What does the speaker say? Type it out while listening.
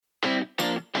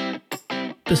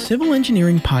The Civil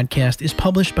Engineering Podcast is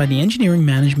published by the Engineering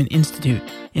Management Institute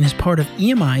and is part of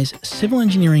EMI's Civil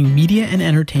Engineering Media and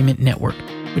Entertainment Network,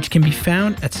 which can be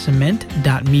found at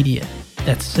cement.media.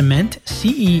 That's cement,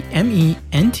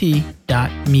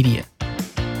 CEMENT.media.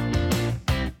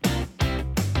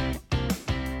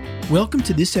 Welcome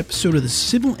to this episode of the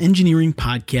Civil Engineering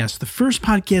Podcast, the first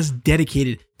podcast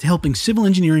dedicated to helping civil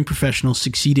engineering professionals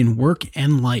succeed in work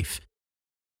and life.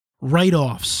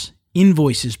 Write-offs,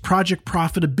 invoices, project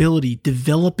profitability,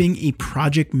 developing a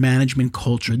project management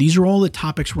culture. These are all the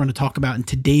topics we're going to talk about in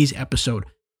today's episode.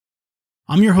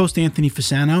 I'm your host, Anthony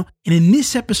Fasano, and in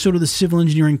this episode of the Civil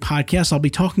Engineering Podcast, I'll be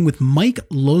talking with Mike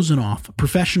Lozanoff, a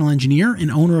professional engineer and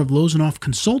owner of Lozanoff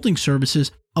Consulting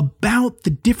Services, about the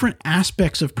different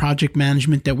aspects of project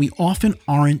management that we often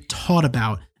aren't taught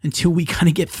about until we kind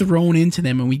of get thrown into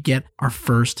them and we get our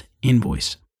first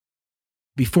invoice.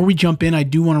 Before we jump in, I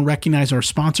do want to recognize our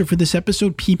sponsor for this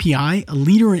episode, PPI, a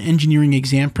leader in engineering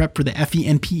exam prep for the FE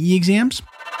and PE exams.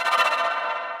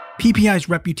 PPI's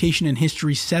reputation and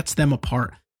history sets them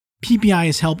apart. PPI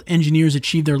has helped engineers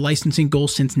achieve their licensing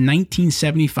goals since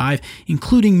 1975,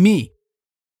 including me.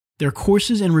 Their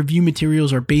courses and review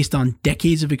materials are based on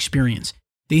decades of experience.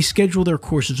 They schedule their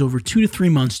courses over 2 to 3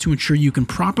 months to ensure you can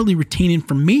properly retain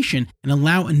information and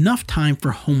allow enough time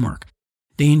for homework.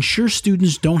 They ensure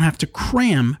students don't have to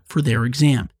cram for their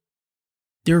exam.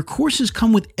 Their courses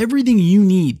come with everything you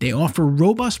need. They offer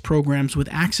robust programs with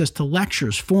access to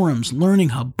lectures, forums, learning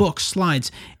hub, books,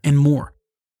 slides, and more.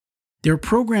 Their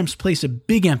programs place a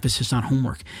big emphasis on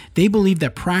homework. They believe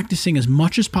that practicing as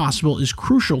much as possible is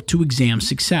crucial to exam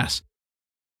success.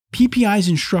 PPI's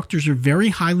instructors are very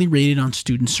highly rated on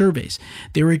student surveys.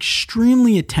 They're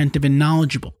extremely attentive and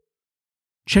knowledgeable.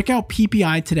 Check out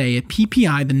PPI today at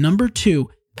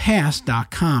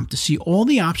PPI2pass.com to see all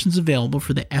the options available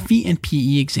for the FE and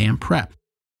PE exam prep.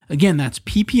 Again, that's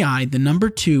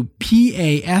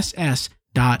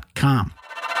PPI2pass.com.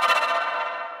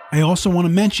 I also want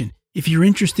to mention, if you're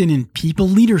interested in people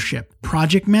leadership,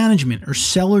 project management, or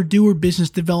seller doer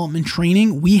business development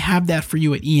training, we have that for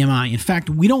you at EMI. In fact,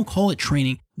 we don't call it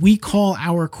training. We call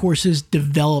our courses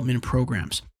development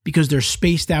programs because they're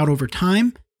spaced out over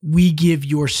time. We give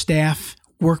your staff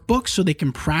workbooks so they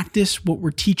can practice what we're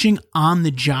teaching on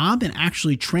the job and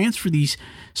actually transfer these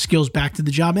skills back to the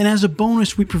job. And as a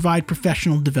bonus, we provide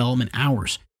professional development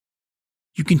hours.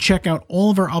 You can check out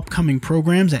all of our upcoming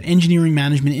programs at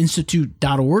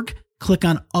engineeringmanagementinstitute.org. Click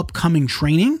on upcoming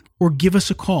training or give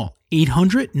us a call,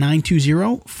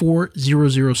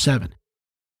 800-920-4007.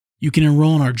 You can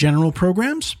enroll in our general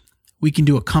programs. We can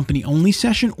do a company-only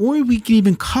session, or we can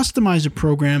even customize a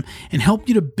program and help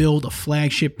you to build a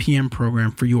flagship PM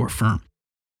program for your firm.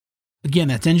 Again,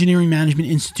 that's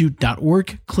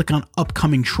engineeringmanagementinstitute.org. Click on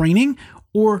upcoming training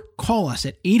or call us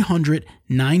at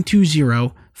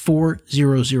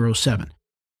 800-920-4007.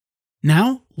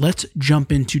 Now, let's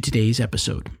jump into today's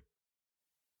episode.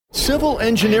 Civil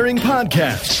Engineering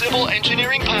Podcast. Civil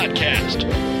Engineering Podcast.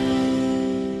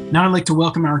 Now I'd like to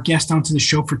welcome our guest onto the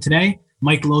show for today.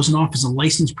 Mike Lozanoff is a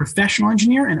licensed professional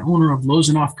engineer and owner of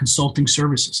Lozanoff Consulting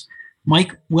Services.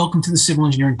 Mike, welcome to the Civil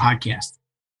Engineering Podcast.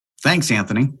 Thanks,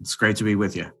 Anthony. It's great to be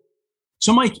with you.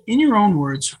 So, Mike, in your own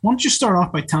words, why don't you start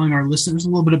off by telling our listeners a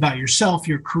little bit about yourself,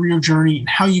 your career journey, and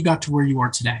how you got to where you are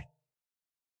today?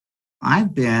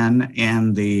 I've been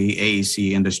in the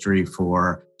AEC industry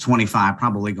for 25,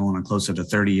 probably going on closer to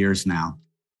 30 years now.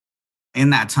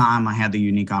 In that time, I had the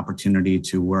unique opportunity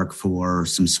to work for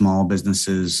some small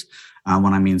businesses.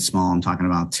 When I mean small, I'm talking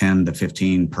about 10 to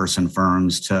 15 person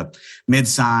firms to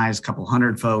mid-size, couple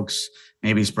hundred folks,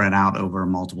 maybe spread out over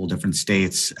multiple different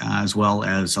states, as well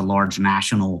as a large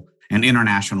national and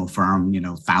international firm,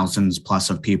 thousands plus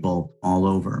of people all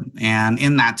over. And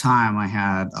in that time, I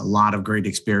had a lot of great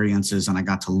experiences and I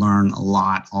got to learn a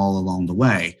lot all along the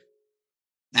way.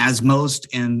 As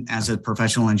a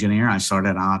professional engineer, I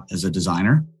started out as a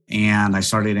designer and I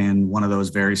started in one of those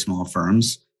very small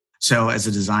firms. So as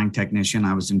a design technician,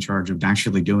 I was in charge of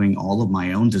actually doing all of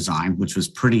my own design, which was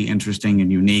pretty interesting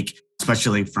and unique,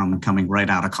 especially from coming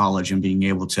right out of college and being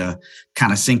able to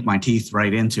kind of sink my teeth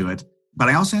right into it. But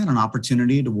I also had an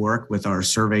opportunity to work with our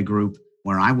survey group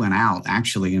where I went out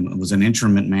actually and was an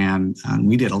instrument man. And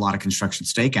we did a lot of construction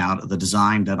stakeout of the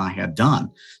design that I had done.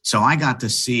 So I got to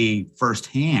see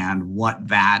firsthand what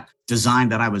that design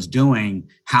that I was doing,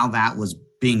 how that was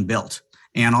being built.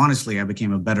 And honestly, I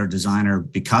became a better designer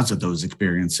because of those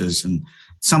experiences, and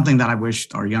something that I wish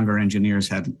our younger engineers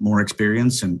had more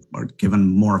experience and or given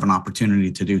more of an opportunity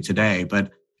to do today.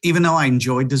 But even though I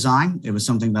enjoyed design, it was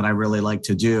something that I really liked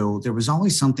to do. There was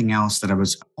always something else that I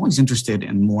was always interested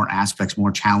in, more aspects,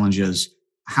 more challenges.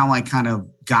 how I kind of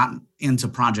got into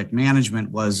project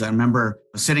management was I remember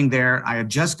sitting there. I had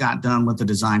just got done with the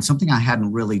design, something I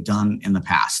hadn't really done in the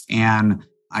past. And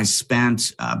I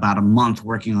spent about a month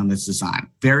working on this design.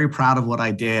 Very proud of what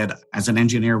I did, as an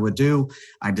engineer would do.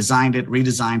 I designed it,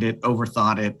 redesigned it,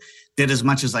 overthought it, did as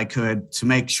much as I could to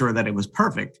make sure that it was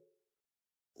perfect.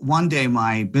 One day,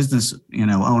 my business,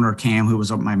 owner came, who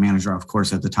was my manager, of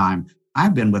course, at the time.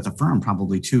 I've been with the firm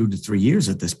probably 2 to 3 years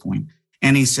at this point.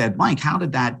 And he said, Mike, how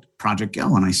did that project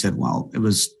go? And I said, well,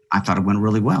 I thought it went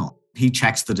really well. He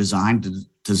checks the design. Did the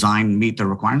design meet the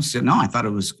requirements? He said, no, I thought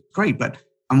it was great, but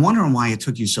I'm wondering why it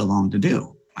took you so long to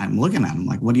do. I'm looking at him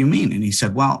like, what do you mean? And he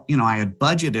said, well, I had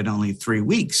budgeted only 3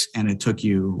 weeks and it took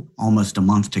you almost a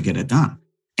month to get it done.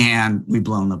 And we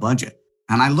blown the budget.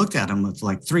 And I looked at him with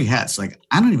like 3 heads, like,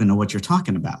 I don't even know what you're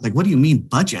talking about. Like, what do you mean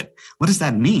budget? What does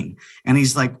that mean? And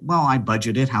he's like, well, I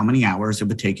budgeted how many hours it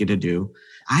would take you to do.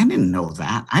 I didn't know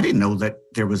that. I didn't know that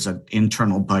there was an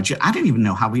internal budget. I didn't even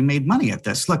know how we made money at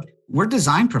this. Look, we're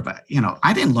design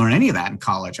I didn't learn any of that in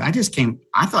college. I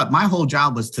thought my whole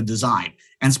job was to design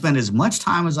and spend as much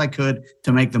time as I could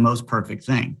to make the most perfect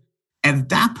thing. And at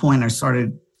that point, I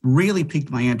started really piqued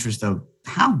my interest of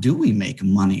how do we make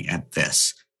money at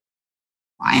this?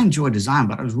 I enjoy design,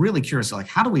 but I was really curious, like,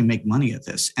 how do we make money at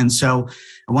this? And so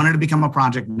I wanted to become a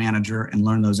project manager and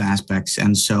learn those aspects.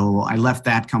 And so I left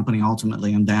that company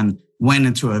ultimately and then went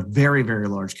into a very, very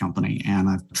large company and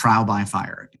a trial by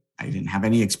fire. I didn't have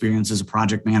any experience as a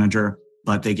project manager,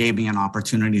 but they gave me an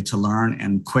opportunity to learn.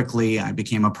 And quickly I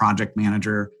became a project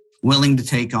manager, willing to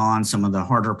take on some of the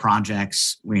harder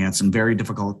projects. We had some very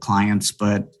difficult clients,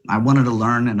 but I wanted to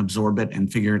learn and absorb it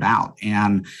and figure it out.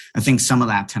 And I think some of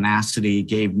that tenacity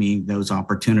gave me those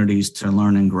opportunities to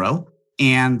learn and grow.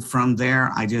 And from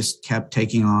there, I just kept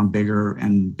taking on bigger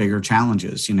and bigger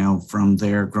challenges. From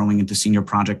there, growing into senior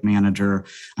project manager,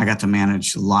 I got to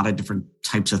manage a lot of different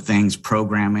types of things.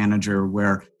 Program manager,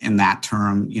 where in that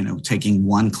term, taking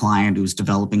one client who's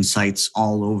developing sites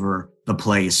all over the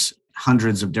place,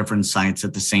 hundreds of different sites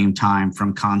at the same time,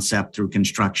 from concept through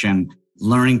construction,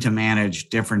 learning to manage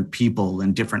different people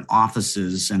and different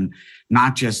offices and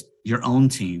not just your own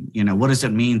team. What does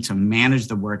it mean to manage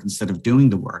the work instead of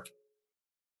doing the work?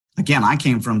 Again, I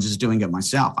came from just doing it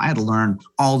myself. I had to learn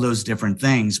all those different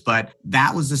things, but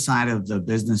that was the side of the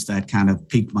business that kind of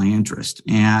piqued my interest.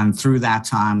 And through that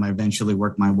time, I eventually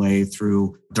worked my way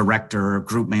through director,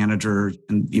 group manager,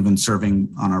 and even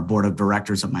serving on our board of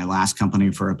directors at my last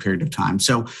company for a period of time.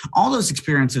 So all those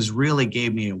experiences really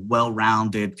gave me a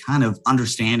well-rounded kind of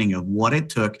understanding of what it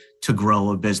took to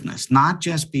grow a business, not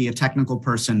just be a technical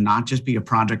person, not just be a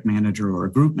project manager or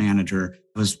a group manager.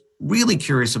 I was really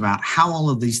curious about how all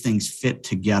of these things fit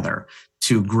together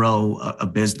to grow a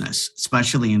business,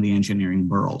 especially in the engineering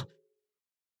world.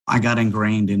 I got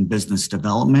ingrained in business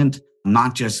development,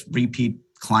 not just repeat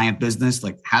client business.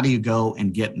 Like, how do you go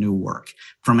and get new work?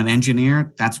 From an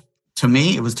engineer, to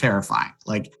me, it was terrifying.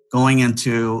 Like going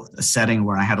into a setting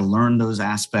where I had to learn those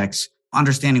aspects,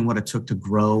 understanding what it took to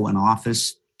grow an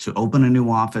office, to open a new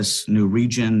office, new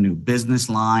region, new business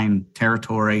line,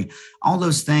 territory, all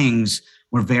those things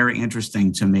were very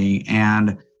interesting to me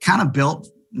and kind of built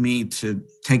me to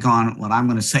take on what I'm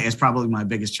going to say is probably my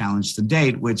biggest challenge to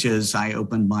date, which is I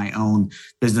opened my own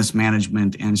business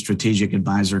management and strategic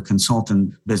advisor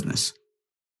consultant business.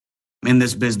 In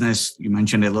this business, you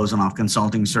mentioned it, Lozanoff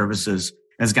Consulting Services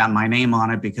has got my name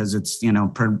on it because it's,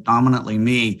 predominantly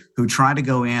me who try to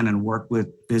go in and work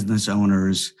with business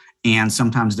owners and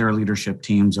sometimes their leadership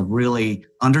teams of really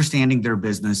understanding their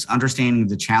business, understanding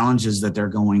the challenges that they're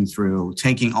going through,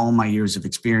 taking all my years of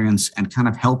experience and kind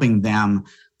of helping them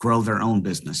grow their own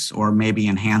business or maybe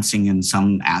enhancing in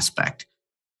some aspect.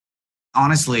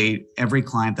 Honestly, every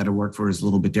client that I work for is a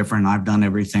little bit different. I've done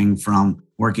everything from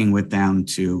working with them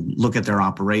to look at their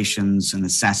operations and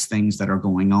assess things that are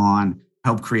going on,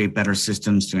 help create better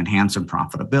systems to enhance their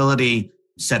profitability,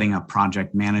 setting up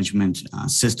project management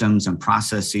systems and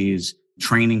processes,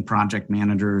 training project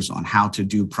managers on how to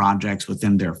do projects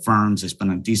within their firms. I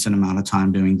spent a decent amount of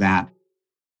time doing that.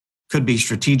 Could be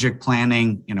strategic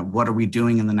planning. What are we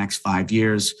doing in the next 5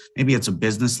 years? Maybe it's a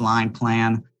business line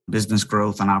plan, business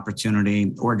growth and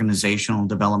opportunity, organizational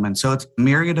development. So it's a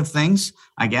myriad of things,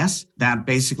 I guess, that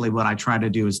basically what I try to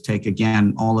do is take,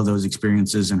 again, all of those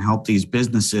experiences and help these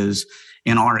businesses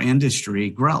in our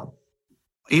industry grow.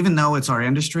 Even though it's our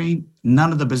industry,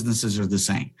 none of the businesses are the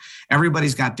same.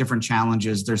 Everybody's got different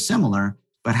challenges. They're similar,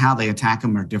 but how they attack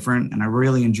them are different. And I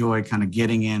really enjoy kind of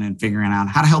getting in and figuring out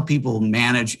how to help people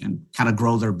manage and kind of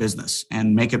grow their business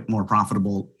and make it more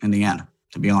profitable in the end,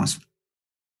 to be honest.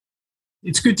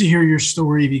 It's good to hear your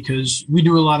story because we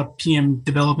do a lot of PM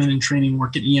development and training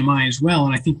work at EMI as well.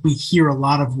 And I think we hear a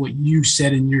lot of what you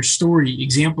said in your story,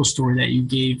 example story that you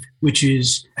gave, which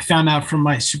is I found out from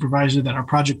my supervisor that our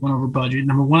project went over budget.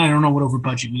 Number one, I don't know what over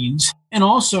budget means. And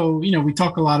also, we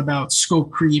talk a lot about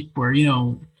scope creep where,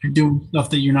 you're doing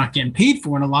stuff that you're not getting paid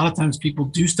for. And a lot of times people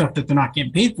do stuff that they're not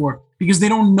getting paid for because they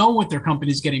don't know what their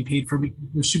company is getting paid for because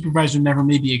their supervisor never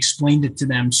maybe explained it to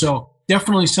them. So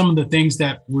definitely some of the things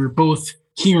that we're both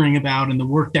hearing about in the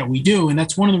work that we do. And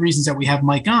that's one of the reasons that we have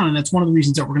Mike on. And that's one of the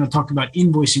reasons that we're going to talk about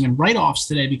invoicing and write-offs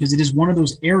today, because it is one of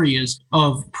those areas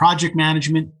of project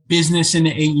management, business in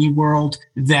the AE world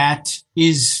that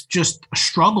is just a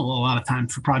struggle a lot of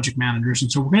times for project managers. And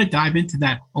so we're going to dive into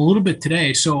that a little bit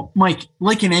today. So Mike,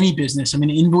 like in any business,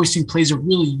 invoicing plays a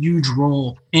really huge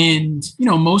role. And,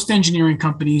 most engineering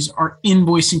companies are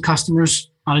invoicing customers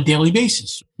on a daily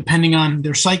basis, depending on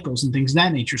their cycles and things of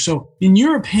that nature. So in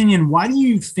your opinion, why do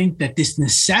you think that this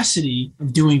necessity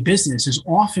of doing business is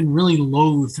often really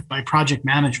loathed by project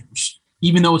managers,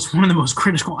 even though it's one of the most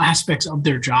critical aspects of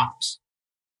their jobs?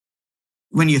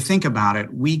 When you think about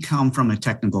it, we come from a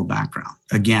technical background.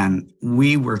 Again,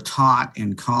 we were taught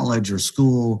in college or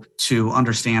school to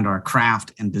understand our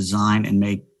craft and design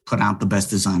and put out the best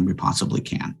design we possibly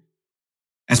can.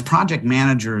 As project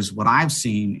managers, what I've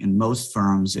seen in most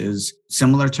firms is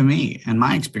similar to me and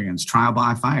my experience, trial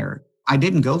by fire. I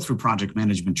didn't go through project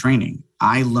management training.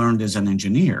 I learned as an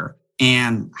engineer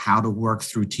and how to work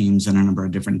through teams and a number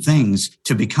of different things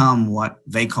to become what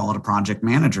they called a project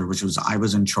manager, which was I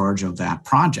was in charge of that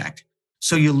project.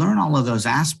 So you learn all of those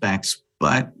aspects,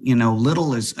 but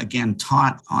little is again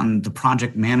taught on the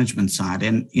project management side.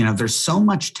 And there's so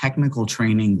much technical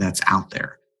training that's out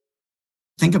there.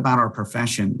 Think about our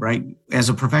profession, right? As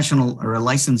a professional or a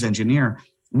licensed engineer,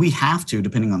 we have to,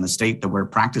 depending on the state that we're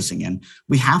practicing in,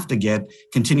 we have to get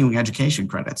continuing education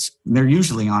credits. They're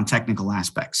usually on technical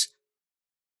aspects.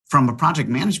 From a project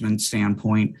management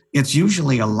standpoint, it's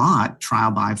usually a lot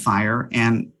trial by fire.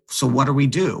 And so what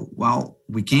do? Well,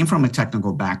 we came from a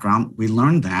technical background. We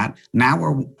learned that. Now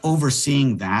we're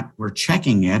overseeing that. We're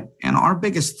checking it. And our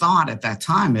biggest thought at that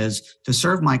time is to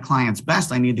serve my clients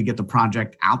best, I need to get the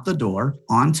project out the door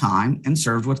on time and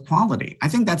served with quality. I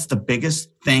think that's the biggest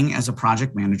thing as a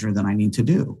project manager that I need to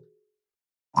do.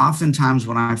 Oftentimes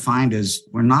what I find is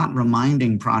we're not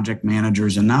reminding project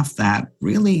managers enough that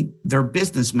really they're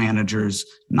business managers,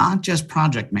 not just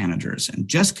project managers. And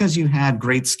just because you had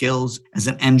great skills as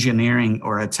an engineering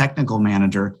or a technical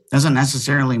manager doesn't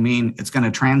necessarily mean it's going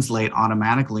to translate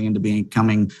automatically into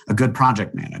becoming a good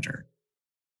project manager.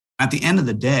 At the end of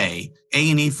the day,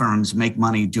 A&E firms make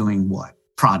money doing what?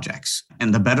 Projects.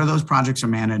 And the better those projects are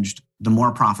managed, the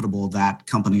more profitable that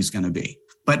company is going to be.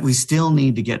 But we still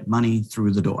need to get money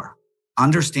through the door.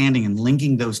 Understanding and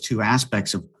linking those two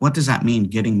aspects of what does that mean,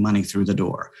 getting money through the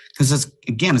door? Because as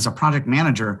a project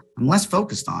manager, I'm less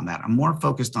focused on that. I'm more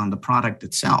focused on the product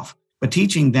itself. But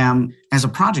teaching them as a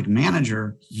project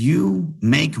manager, you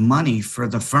make money for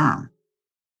the firm.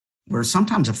 We're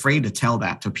sometimes afraid to tell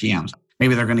that to PMs.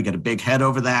 Maybe they're going to get a big head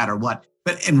over that or what.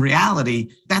 But in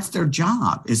reality, that's their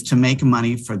job, is to make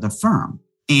money for the firm.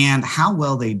 And how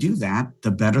well they do that,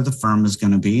 the better the firm is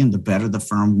going to be, and the better the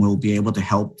firm will be able to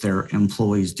help their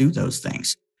employees do those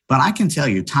things. But I can tell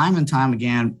you time and time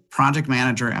again, project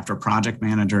manager after project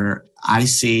manager, I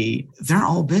see they're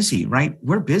all busy, right?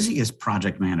 We're busy as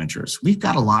project managers. We've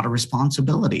got a lot of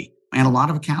responsibility and a lot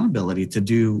of accountability to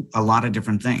do a lot of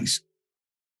different things.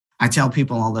 I tell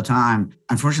people all the time,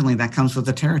 unfortunately, that comes with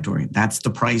the territory. That's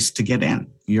the price to get in.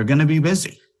 You're going to be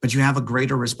busy, but you have a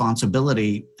greater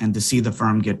responsibility and to see the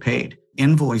firm get paid.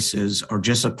 Invoices are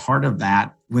just a part of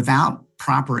that. Without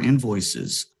proper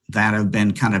invoices that have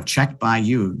been kind of checked by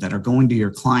you, that are going to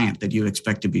your client that you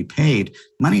expect to be paid,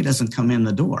 money doesn't come in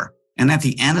the door. And at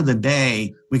the end of the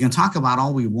day, we can talk about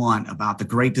all we want about the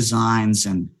great designs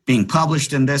and being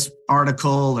published in this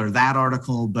article or that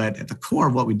article, but at the core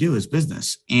of what we do is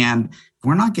business. And if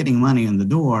we're not getting money in the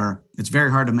door, it's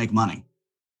very hard to make money.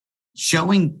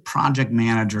 Showing project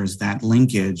managers that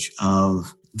linkage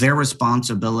of their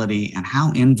responsibility and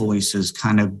how invoices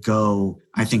kind of go,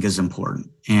 I think is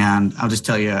important. And I'll just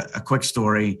tell you a quick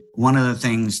story. One of the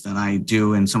things that I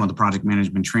do in some of the project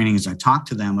management training is I talk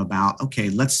to them about, okay,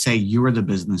 let's say you're the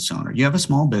business owner. You have a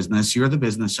small business, you're the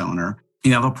business owner.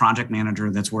 You have a project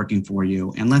manager that's working for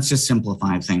you. And let's just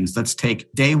simplify things. Let's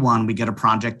take day one, we get a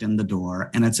project in the door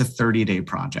and it's a 30-day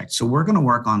project. So we're going to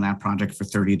work on that project for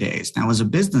 30 days. Now, as a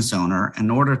business owner,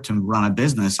 in order to run a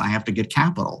business, I have to get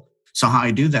capital. So how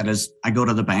I do that is I go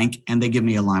to the bank and they give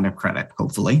me a line of credit,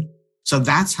 hopefully. So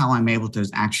that's how I'm able to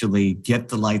actually get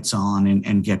the lights on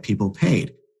and get people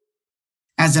paid.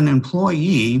 As an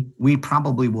employee, we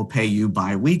probably will pay you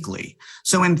biweekly.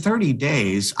 So in 30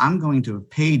 days, I'm going to have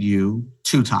paid you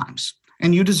 2 times.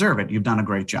 And you deserve it. You've done a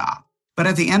great job. But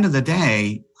at the end of the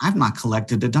day, I've not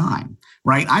collected a dime,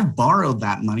 right? I've borrowed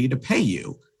that money to pay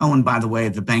you. Oh, and by the way,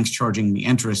 the bank's charging me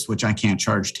interest, which I can't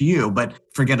charge to you, but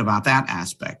forget about that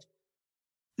aspect.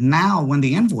 Now, when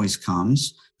the invoice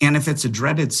comes, and if it's a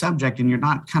dreaded subject and you're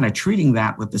not kind of treating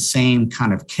that with the same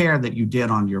kind of care that you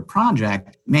did on your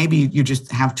project, maybe you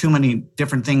just have too many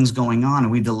different things going on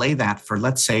and we delay that for,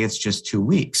 let's say it's just 2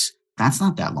 weeks. That's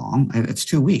not that long. It's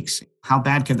 2 weeks. How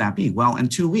bad could that be? Well, in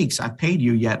 2 weeks, I've paid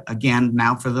you yet again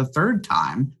now for the 3rd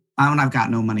time, and I've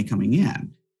got no money coming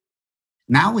in.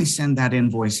 Now we send that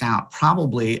invoice out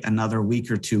probably another week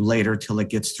or 2 later till it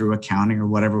gets through accounting or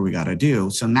whatever we got to do.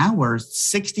 So now we're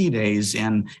 60 days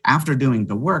in after doing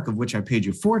the work of which I paid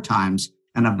you 4 times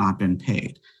and I've not been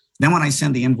paid. Then when I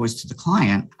send the invoice to the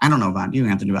client, I don't know about you,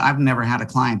 Anthony, but I've never had a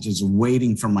client just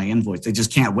waiting for my invoice. They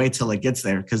just can't wait till it gets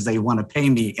there because they want to pay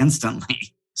me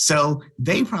instantly. So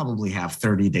they probably have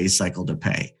 30-day cycle to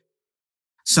pay.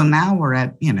 So now we're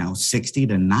at, 60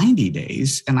 to 90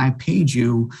 days, and I paid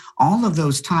you all of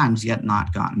those times, yet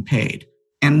not gotten paid.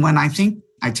 And when I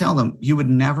tell them, you would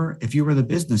never, if you were the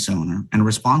business owner and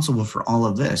responsible for all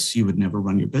of this, you would never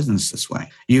run your business this way.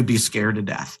 You'd be scared to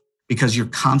death because you're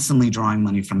constantly drawing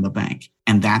money from the bank,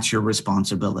 and that's your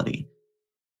responsibility.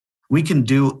 We can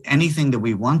do anything that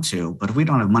we want to, but if we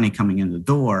don't have money coming in the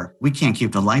door, we can't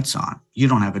keep the lights on. You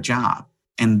don't have a job.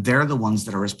 And they're the ones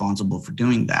that are responsible for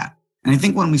doing that. And I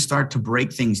think when we start to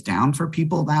break things down for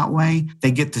people that way, they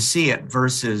get to see it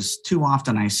versus too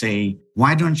often I say,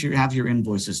 why don't you have your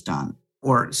invoices done?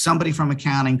 Or somebody from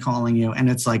accounting calling you and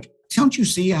it's like, don't you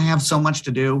see I have so much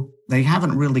to do? They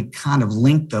haven't really kind of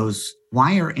linked those.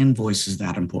 Why are invoices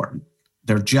that important?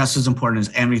 They're just as important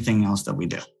as everything else that we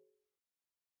do.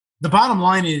 The bottom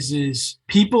line is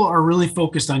people are really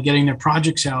focused on getting their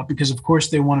projects out because, of course,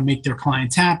 they want to make their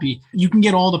clients happy. You can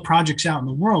get all the projects out in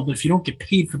the world, but if you don't get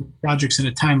paid for the projects in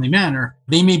a timely manner,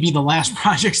 they may be the last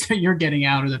projects that you're getting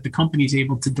out or that the company is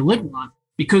able to deliver on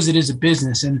because it is a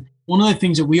business. And one of the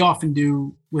things that we often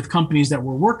do with companies that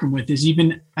we're working with is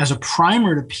even as a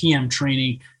primer to PM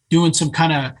training, doing some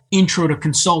kind of intro to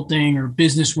consulting or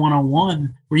business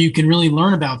 101, where you can really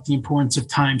learn about the importance of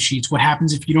timesheets, what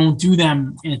happens if you don't do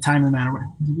them in a timely manner,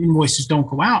 invoices don't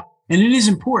go out. And it is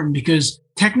important because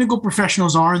technical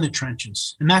professionals are in the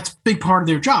trenches, and that's a big part of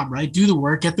their job, right? Do the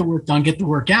work, get the work done, get the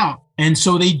work out. And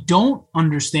so they don't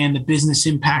understand the business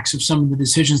impacts of some of the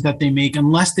decisions that they make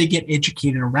unless they get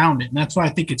educated around it. And that's why I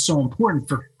think it's so important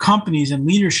for companies and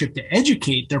leadership to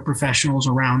educate their professionals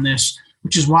around this,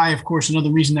 which is why, of course,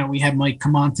 another reason that we had Mike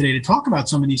come on today to talk about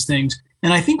some of these things.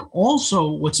 And I think also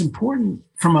what's important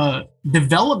from a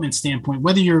development standpoint,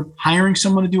 whether you're hiring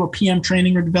someone to do a PM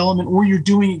training or development, or you're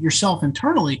doing it yourself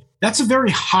internally, that's a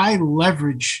very high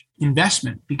leverage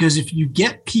investment. Because if you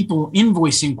get people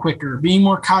invoicing quicker, being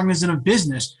more cognizant of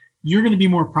business, you're going to be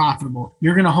more profitable.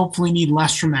 You're going to hopefully need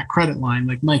less from that credit line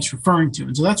like Mike's referring to.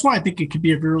 And so that's why I think it could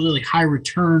be a really high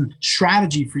return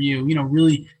strategy for you,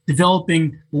 really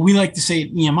developing what we like to say at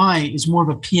EMI is more of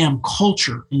a PM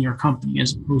culture in your company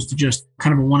as opposed to just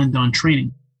kind of a one and done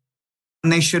training.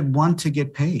 And they should want to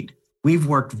get paid. We've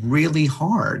worked really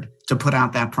hard to put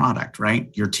out that product,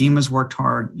 right? Your team has worked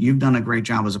hard. You've done a great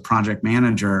job as a project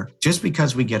manager. Just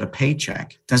because we get a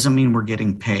paycheck doesn't mean we're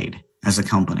getting paid as a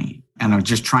company. And I'm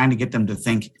just trying to get them to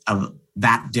think of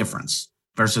that difference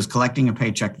versus collecting a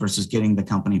paycheck versus getting the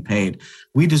company paid.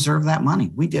 We deserve that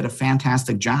money. We did a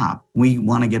fantastic job. We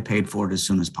want to get paid for it as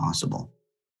soon as possible.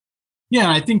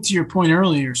 Yeah, I think to your point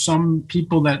earlier, some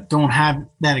people that don't have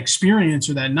that experience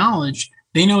or that knowledge,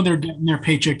 they know they're getting their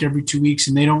paycheck every 2 weeks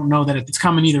and they don't know that it's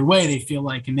coming either way, they feel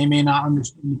like, and they may not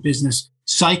understand the business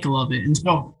cycle of it. And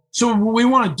so what we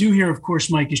want to do here, of course,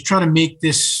 Mike, is try to make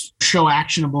this show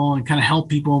actionable and kind of help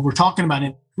people. We're talking about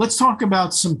it. Let's talk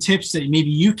about some tips that maybe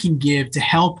you can give to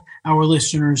help our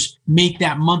listeners make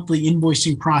that monthly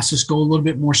invoicing process go a little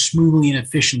bit more smoothly and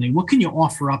efficiently. What can you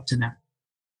offer up to them?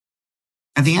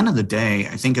 At the end of the day,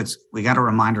 I think we got to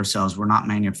remind ourselves we're not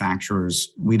manufacturers.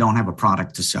 We don't have a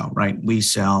product to sell, right? We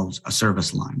sell a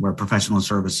service line. We're a professional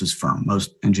services firm.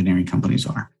 Most engineering companies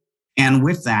are. And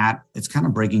with that, it's kind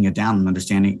of breaking it down and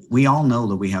understanding we all know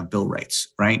that we have bill rates,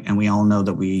 right? And we all know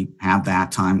that we have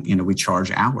that time, we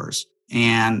charge hours.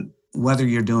 And whether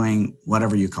you're doing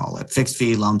whatever you call it, fixed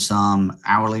fee, lump sum,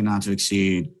 hourly not to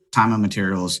exceed, time and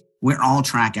materials, we're all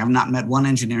tracking. I've not met one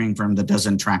engineering firm that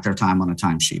doesn't track their time on a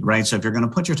timesheet, right? So if you're going to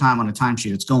put your time on a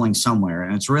timesheet, it's going somewhere.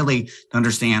 And it's really to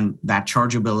understand that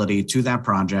chargeability to that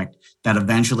project that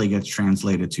eventually gets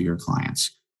translated to your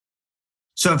clients.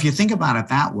 So if you think about it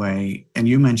that way, and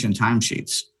you mentioned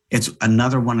timesheets, it's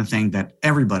another one of the things that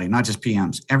everybody, not just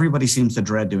PMs, everybody seems to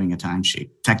dread doing a timesheet,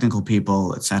 technical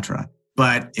people, et cetera.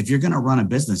 But if you're going to run a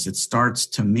business, it's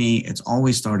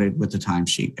always started with the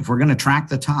timesheet. If we're going to track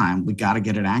the time, we got to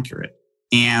get it accurate.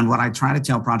 And what I try to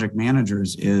tell project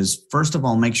managers is, first of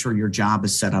all, make sure your job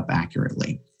is set up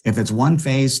accurately. If it's 1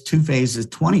 phase, 2 phases,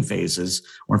 20 phases,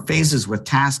 or phases with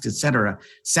tasks, et cetera,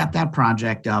 set that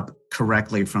project up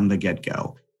correctly from the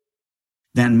get-go.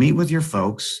 Then meet with your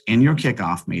folks in your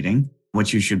kickoff meeting,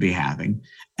 which you should be having,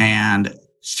 and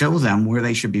show them where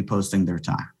they should be posting their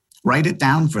time. Write it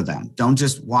down for them. Don't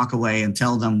just walk away and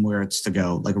tell them where it's to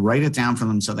go. Like, write it down for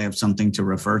them so they have something to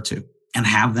refer to, and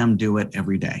have them do it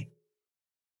every day.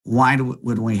 Why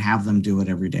would we have them do it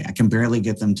every day? I can barely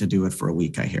get them to do it for a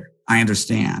week, I hear. I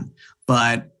understand.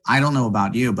 But I don't know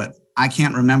about you, but I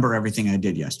can't remember everything I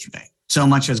did yesterday. So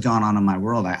much has gone on in my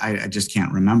world, I just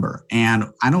can't remember. And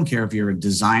I don't care if you're a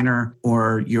designer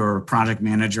or you're a project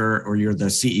manager or you're the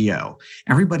CEO.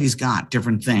 Everybody's got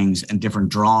different things and different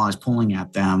draws pulling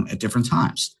at them at different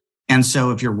times. And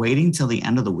so if you're waiting till the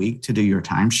end of the week to do your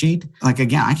timesheet, like,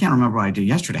 again, I can't remember what I did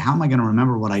yesterday. How am I going to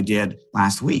remember what I did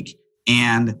last week?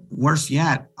 And worse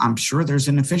yet, I'm sure there's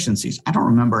inefficiencies. I don't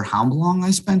remember how long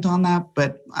I spent on that,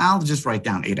 but I'll just write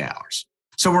down 8 hours.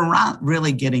 So we're not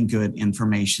really getting good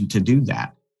information to do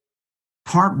that.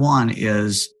 Part 1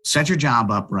 is set your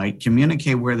job up right,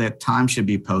 communicate where that time should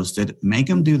be posted, make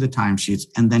them do the timesheets,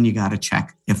 and then you got to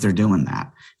check if they're doing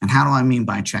that. And how do I mean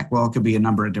by check? Well, it could be a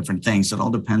number of different things. It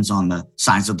all depends on the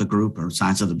size of the group or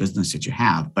size of the business that you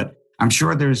have. But I'm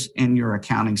sure there's in your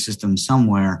accounting system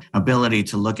somewhere ability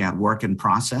to look at work in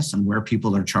process and where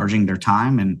people are charging their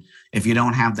time. And if you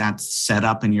don't have that set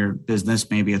up in your business,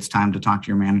 maybe it's time to talk to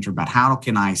your manager about how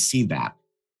can I see that?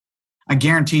 I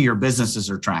guarantee your businesses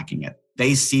are tracking it.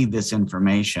 They see this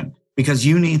information because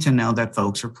you need to know that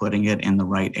folks are putting it in the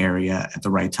right area at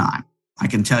the right time. I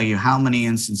can tell you how many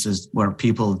instances where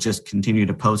people just continue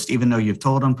to post, even though you've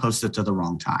told them, post it to the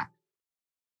wrong time.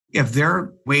 If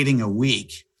they're waiting a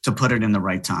week to put it in the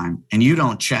right time and you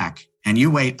don't check and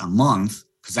you wait a month,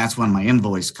 because that's when my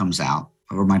invoice comes out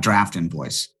or my draft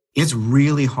invoice, it's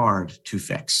really hard to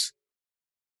fix.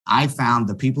 I found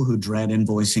the people who dread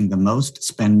invoicing the most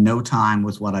spend no time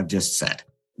with what I've just said.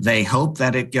 They hope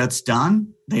that it gets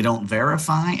done. They don't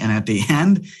verify. And at the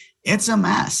end, it's a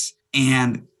mess.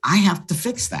 And I have to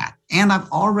fix that. And I've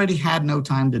already had no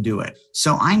time to do it.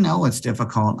 So I know it's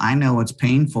difficult. I know it's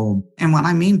painful. And what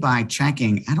I mean by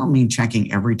checking, I don't mean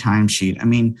checking every timesheet. I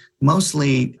mean,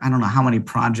 mostly, I don't know how many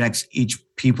projects each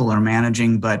people are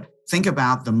managing, but think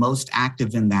about the most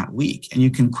active in that week. And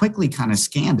you can quickly kind of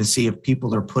scan to see if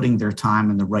people are putting their time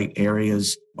in the right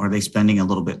areas. Are they spending a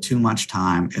little bit too much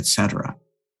time, et cetera?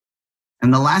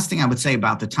 And the last thing I would say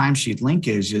about the timesheet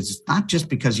linkage is it's not just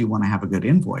because you want to have a good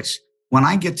invoice. When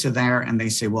I get to there and they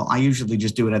say, well, I usually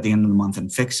just do it at the end of the month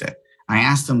and fix it, I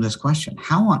ask them this question: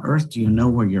 how on earth do you know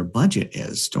where your budget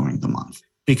is during the month?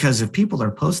 Because if people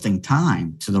are posting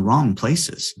time to the wrong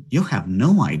places, you have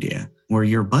no idea where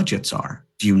your budgets are.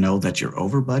 Do you know that you're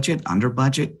over budget, under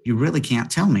budget? You really can't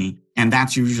tell me. And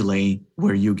that's usually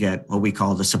where you get what we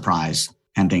call the surprise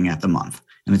ending at the month.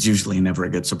 And it's usually never a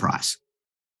good surprise.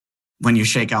 When you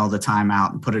shake all the time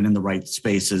out and put it in the right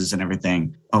spaces and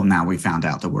everything, oh, now we found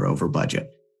out that we're over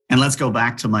budget. And let's go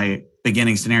back to my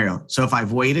beginning scenario. So if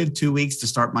I've waited 2 weeks to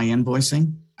start my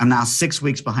invoicing, I'm now 6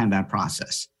 weeks behind that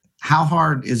process. How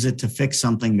hard is it to fix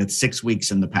something that's 6 weeks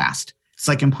in the past? It's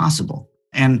like impossible.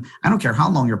 And I don't care how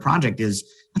long your project is,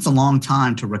 that's a long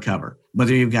time to recover.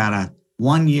 Whether you've got a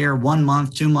 1 year, 1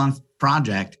 month, 2 month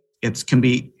project, it can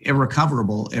be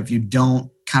irrecoverable if you don't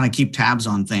kind of keep tabs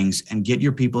on things and get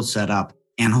your people set up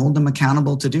and hold them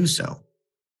accountable to do so.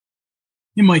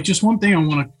 Hey, Mike, just one thing I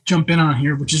want to jump in on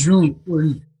here, which is really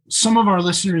important. Some of our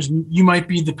listeners, you might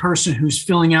be the person who's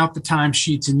filling out the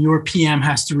timesheets and your PM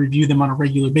has to review them on a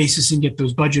regular basis and get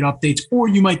those budget updates. Or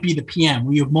you might be the PM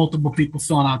where you have multiple people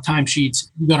filling out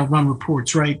timesheets. You got to run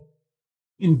reports, right?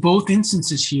 In both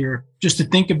instances here, just to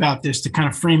think about this, to kind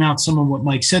of frame out some of what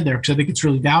Mike said there, because I think it's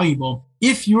really valuable.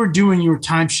 If you're doing your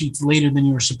timesheets later than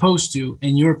you were supposed to,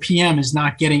 and your PM is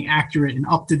not getting accurate and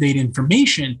up-to-date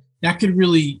information, that could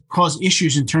really cause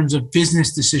issues in terms of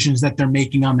business decisions that they're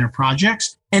making on their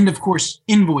projects. And of course,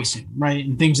 invoicing, right?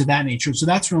 And things of that nature. So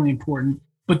that's really important.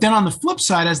 But then on the flip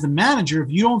side, as the manager, if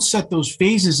you don't set those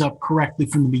phases up correctly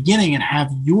from the beginning and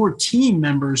have your team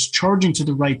members charging to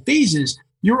the right phases,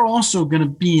 you're also going to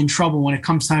be in trouble when it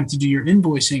comes time to do your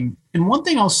invoicing And one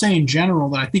thing I'll say in general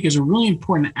that I think is a really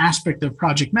important aspect of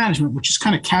project management, which is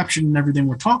kind of captured in everything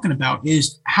we're talking about,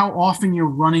 is how often you're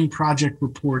running project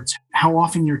reports, how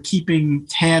often you're keeping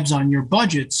tabs on your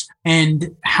budgets,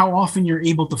 and how often you're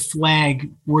able to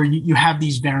flag where you have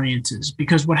these variances.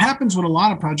 Because what happens with a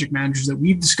lot of project managers that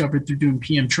we've discovered through doing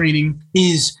PM training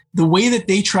is the way that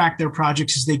they track their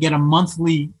projects is they get a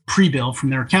monthly pre-bill from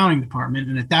their accounting department.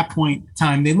 And at that point in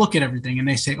time, they look at everything and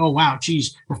they say, oh, wow,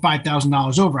 geez, we're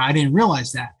 $5,000 over. I didn't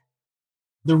realize that.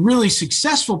 The really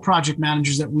successful project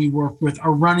managers that we work with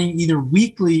are running either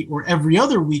weekly or every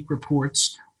other week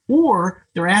reports, or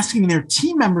they're asking their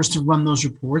team members to run those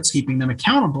reports, keeping them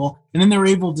accountable. And then they're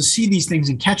able to see these things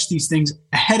and catch these things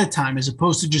ahead of time, as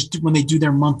opposed to just when they do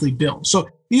their monthly bill. So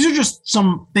these are just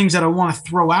some things that I want to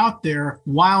throw out there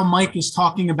while Mike is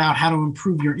talking about how to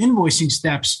improve your invoicing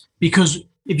steps, because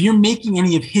if you're making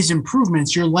any of his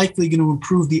improvements, you're likely going to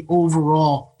improve the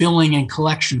overall billing and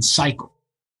collection cycle.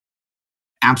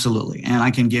 Absolutely. And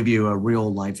I can give you a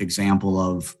real life example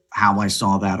of how I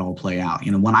saw that all play out.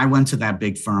 When I went to that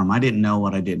big firm, I didn't know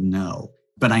what I didn't know,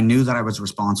 but I knew that I was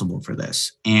responsible for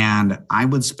this. And I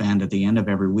would spend at the end of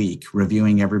every week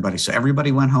reviewing everybody. So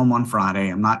everybody went home on Friday.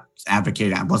 I'm not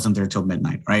advocating. I wasn't there till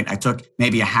midnight, right? I took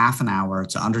maybe a half an hour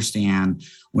to understand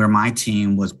where my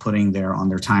team was putting on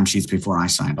their timesheets before I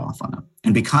signed off on them.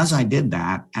 And because I did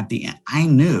that, at the end, I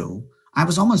knew I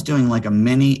was almost doing like a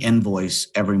mini invoice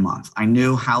every month. I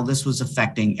knew how this was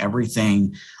affecting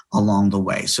everything along the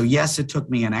way. So yes, it took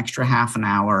me an extra half an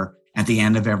hour at the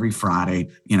end of every Friday,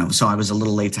 so I was a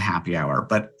little late to happy hour.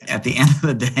 But at the end of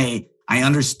the day, I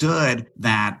understood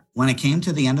that when it came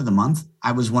to the end of the month,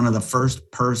 I was one of the first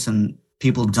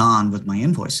people done with my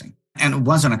invoicing. And it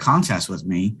wasn't a contest with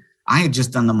me. I had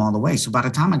just done them all the way. So by the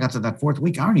time I got to that fourth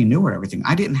week, I already knew everything.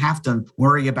 I didn't have to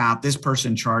worry about this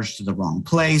person charged to the wrong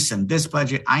place and this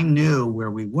budget. I knew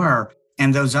where we were.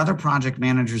 And those other project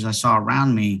managers I saw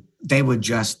around me, it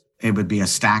would be a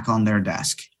stack on their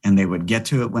desk and they would get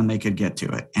to it when they could get to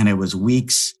it. And it was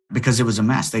weeks because it was a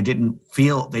mess. They didn't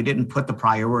put the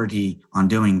priority on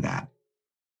doing that.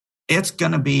 It's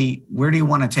going to be, where do you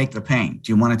want to take the pain?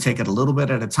 Do you want to take it a little bit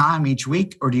at a time each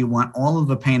week, or do you want all of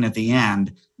the pain at the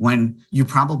end when you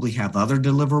probably have other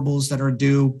deliverables that are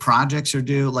due, projects are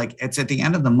due? Like, it's at the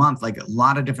end of the month, like a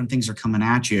lot of different things are coming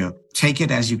at you. Take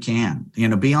it as you can,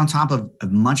 be on top of as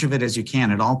much of it as you can.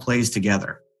 It all plays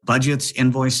together. Budgets,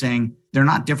 invoicing, they're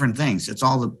not different things. It's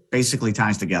all that basically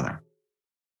ties together.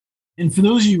 And for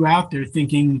those of you out there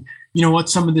thinking,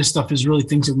 some of this stuff is really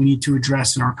things that we need to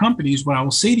address in our companies, what I will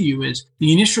say to you is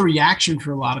the initial reaction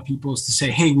for a lot of people is to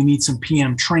say, hey, we need some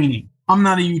PM training. I'm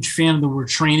not a huge fan of the word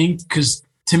training because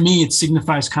to me, it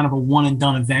signifies kind of a one and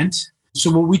done event. So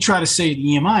what we try to say at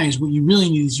EMI is what you really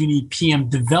need is you need PM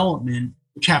development,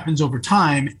 which happens over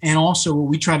time. And also what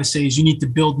we try to say is you need to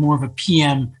build more of a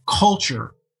PM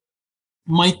culture.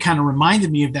 Mike kind of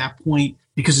reminded me of that point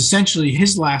because essentially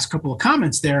his last couple of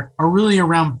comments there are really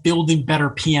around building better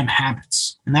PM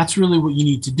habits. And that's really what you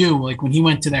need to do. Like when he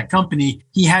went to that company,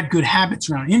 he had good habits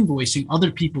around invoicing.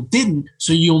 Other people didn't.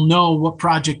 So you'll know what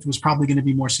project was probably going to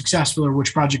be more successful or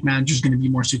which project manager is going to be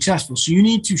more successful. So you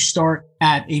need to start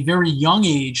at a very young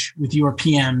age with your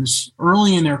PMs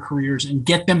early in their careers and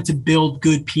get them to build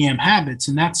good PM habits.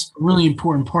 And that's a really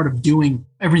important part of doing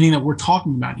everything that we're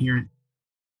talking about here.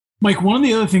 Mike, one of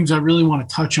the other things I really want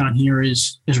to touch on here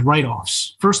is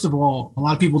write-offs. First of all, a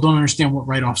lot of people don't understand what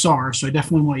write-offs are, so I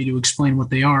definitely want you to explain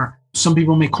what they are. Some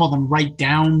people may call them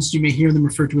write-downs. You may hear them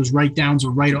referred to as write-downs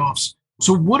or write-offs.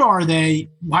 So what are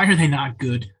they? Why are they not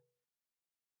good?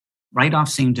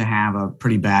 Write-offs seem to have a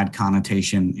pretty bad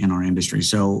connotation in our industry.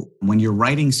 So when you're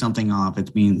writing something off,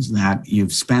 it means that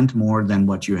you've spent more than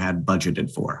what you had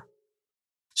budgeted for.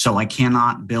 So I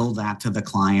cannot bill that to the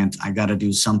client. I got to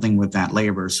do something with that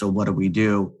labor. So what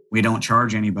do? We don't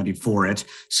charge anybody for it.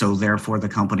 So therefore, the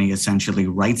company essentially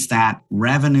writes that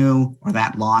revenue or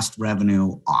that lost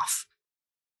revenue off.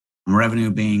 Revenue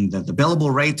being that the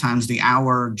billable rate times the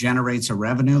hour generates a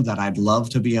revenue that I'd love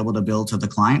to be able to bill to the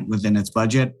client within its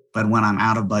budget. But when I'm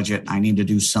out of budget, I need to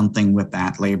do something with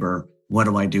that labor. What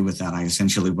do I do with that? I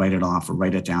essentially write it off or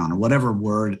write it down or whatever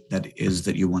word that is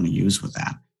that you want to use with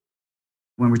that.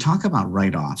 When we talk about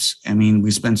write-offs,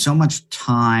 we spend so much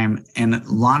time, and a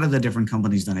lot of the different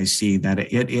companies that I see that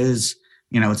it is,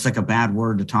 it's like a bad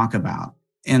word to talk about.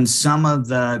 And some of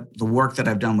the work that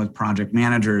I've done with project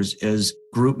managers is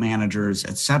group managers,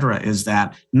 et cetera, is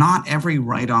that not every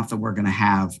write-off that we're going to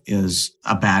have is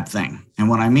a bad thing. And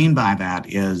what I mean by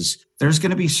that is there's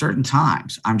going to be certain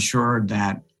times, I'm sure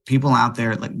that people out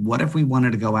there, like, what if we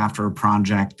wanted to go after a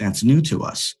project that's new to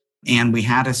us? And we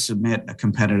had to submit a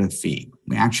competitive fee.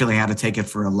 we actually had to take it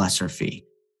for a lesser fee.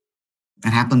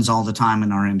 It happens all the time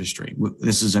in our industry.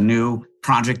 This is a new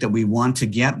project that we want to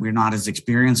get. We're not as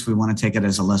experienced. We want to take it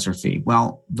as a lesser fee.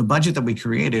 Well, the budget that we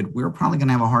created, we're probably going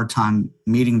to have a hard time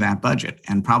meeting that budget.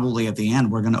 And probably at the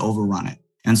end, we're going to overrun it.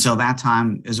 And so that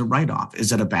time is a write-off.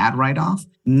 Is it a bad write-off?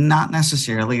 Not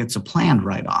necessarily. It's a planned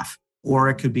write-off. Or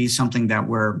it could be something that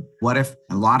what if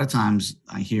a lot of times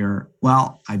I hear,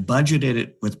 well, I budgeted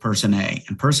it with person A,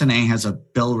 and person A has a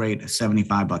bill rate of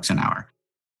 $75 an hour.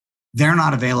 They're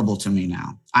not available to me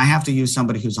now. I have to use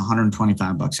somebody who's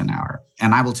 $125 an hour.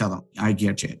 And I will tell them, I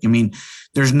get you. I mean,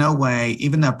 there's no way,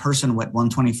 even the person with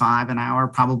 $125 an hour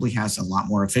probably has a lot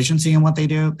more efficiency in what they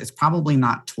do. It's probably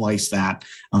not twice that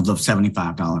of the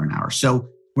 $75 an hour. So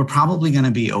we're probably going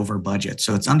to be over budget.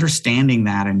 So it's understanding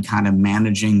that and kind of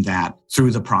managing that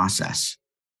through the process.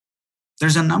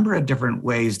 There's a number of different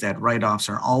ways that write-offs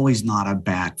are always not a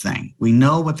bad thing. We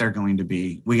know what they're going to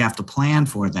be. We have to plan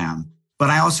for them. But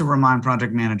I also remind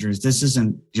project managers, this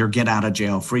isn't your get out of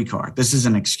jail free card. This is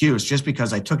an excuse. Just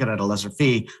because I took it at a lesser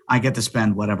fee, I get to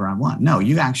spend whatever I want. No,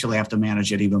 you actually have to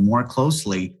manage it even more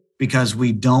closely because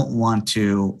we don't want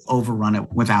to overrun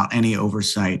it without any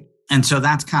oversight. And so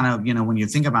that's kind of, when you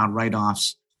think about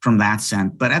write-offs from that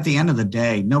sense. But at the end of the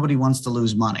day, nobody wants to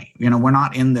lose money. We're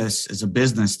not in this as a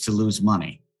business to lose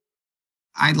money.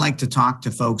 I'd like to talk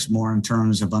to folks more in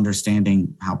terms of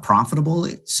understanding how profitable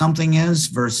something is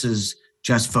versus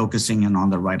just focusing in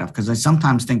on the write-off, because I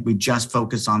sometimes think we just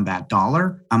focus on that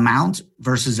dollar amount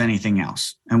versus anything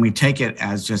else, and we take it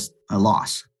as just a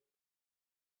loss.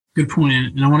 Good point.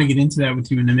 And I want to get into that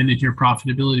with you in a minute here,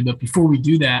 profitability. But before we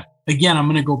do that, again, I'm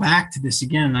going to go back to this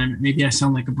again. Maybe I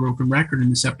sound like a broken record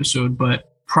in this episode,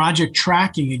 but project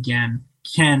tracking again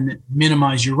can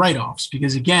minimize your write-offs.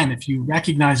 Because again, if you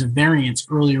recognize a variance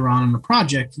earlier on in the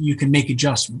project, you can make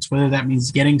adjustments, whether that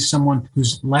means getting someone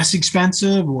who's less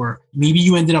expensive, or maybe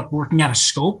you ended up working out of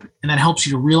scope and that helps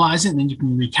you to realize it. And then you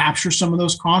can recapture some of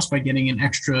those costs by getting an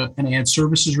add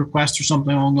services request or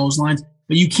something along those lines.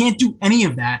 But you can't do any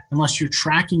of that unless you're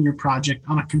tracking your project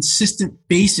on a consistent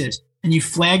basis and you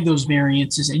flag those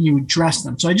variances and you address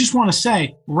them. So I just want to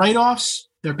say write-offs,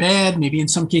 they're bad. Maybe in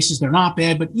some cases they're not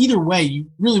bad, but either way, you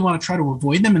really want to try to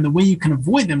avoid them. And the way you can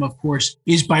avoid them, of course,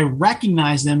 is by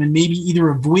recognizing them and maybe either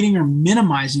avoiding or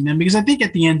minimizing them. Because I think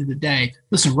at the end of the day,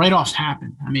 listen, write-offs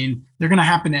happen. I mean, they're going to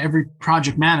happen to every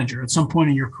project manager at some point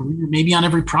in your career, maybe on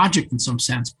every project in some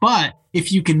sense. But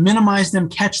if you can minimize them,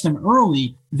 catch them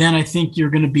early, then I think you're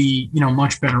going to be,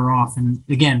 much better off. And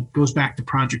again, goes back to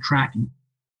project tracking.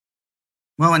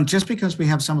 Well, and just because we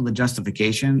have some of the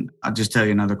justification, I'll just tell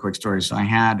you another quick story. So I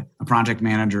had a project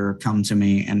manager come to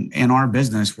me, and in our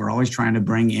business, we're always trying to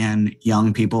bring in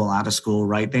young people out of school,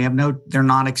 right? They're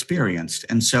not experienced.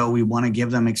 And so we want to give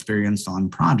them experience on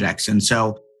projects. And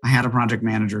so I had a project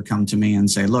manager come to me and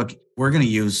say, look, we're going to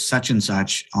use such and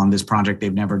such on this project.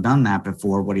 They've never done that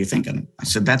before. What are you thinking? I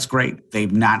said, that's great.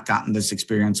 They've not gotten this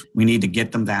experience. We need to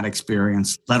get them that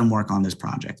experience. Let them work on this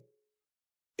project.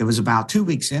 It was about 2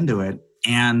 weeks into it.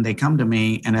 And they come to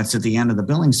me, and it's at the end of the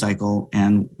billing cycle,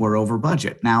 and we're over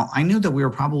budget. Now, I knew that we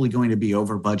were probably going to be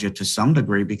over budget to some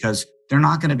degree because they're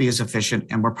not going to be as efficient,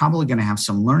 and we're probably going to have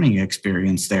some learning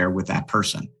experience there with that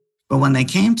person. But when they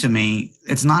came to me,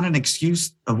 it's not an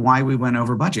excuse of why we went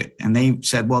over budget. And they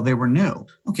said, well, they were new.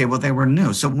 Okay, well, they were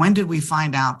new. So when did we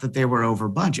find out that they were over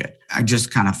budget? I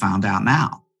just kind of found out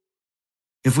now.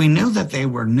 If we knew that they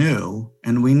were new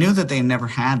and we knew that they never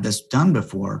had this done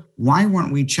before, why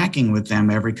weren't we checking with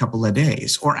them every couple of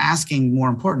days or asking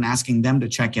them to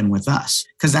check in with us?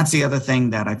 Because that's the other thing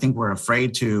that I think we're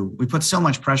afraid to. We put so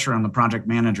much pressure on the project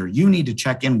manager. You need to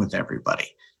check in with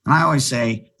everybody. And I always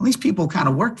say, at least people kind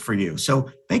of work for you.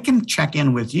 So they can check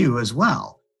in with you as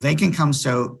well. They can come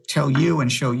tell you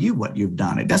and show you what you've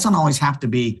done. It doesn't always have to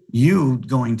be you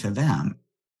going to them.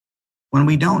 When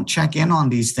we don't check in on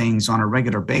these things on a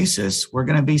regular basis, we're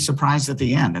going to be surprised at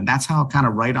the end. And that's how kind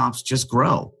of write-offs just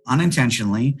grow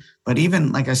unintentionally. But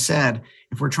even, like I said,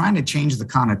 if we're trying to change the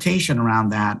connotation around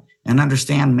that and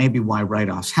understand maybe why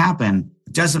write-offs happen,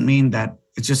 it doesn't mean that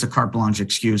it's just a carte blanche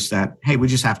excuse that, hey, we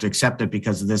just have to accept it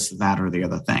because of this, that, or the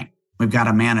other thing. We've got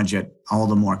to manage it all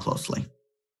the more closely.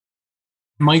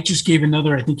 Mike just gave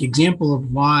another, I think, example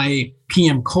of why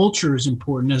PM culture is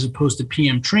important as opposed to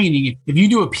PM training. If you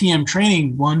do a PM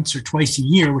training once or twice a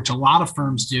year, which a lot of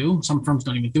firms do, some firms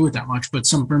don't even do it that much, but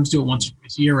some firms do it once or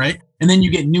twice a year, right? And then you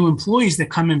get new employees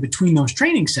that come in between those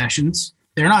training sessions.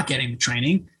 They're not getting the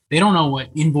training. They don't know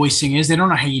what invoicing is. They don't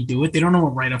know how you do it. They don't know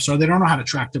what write-ups are. They don't know how to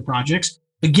track their projects.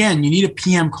 Again, you need a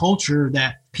PM culture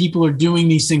that people are doing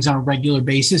these things on a regular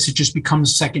basis, it just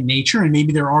becomes second nature. And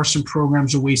maybe there are some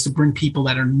programs or ways to bring people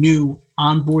that are new,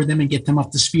 onboard them and get them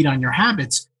up to speed on your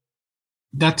habits.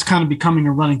 That's kind of becoming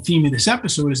a running theme of this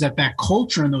episode, is that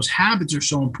culture and those habits are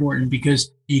so important, because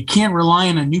you can't rely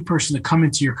on a new person to come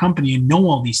into your company and know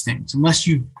all these things unless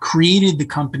you created the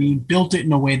company and built it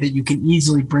in a way that you can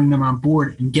easily bring them on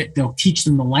board and they'll teach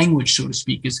them the language, so to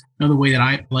speak, is another way that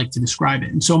I like to describe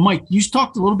it. And so, Mike, you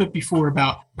talked a little bit before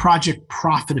about project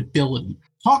profitability.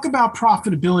 Talk about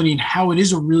profitability and how it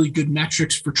is a really good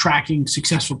metrics for tracking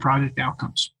successful project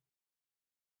outcomes.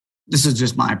 This is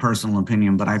just my personal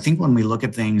opinion, but I think when we look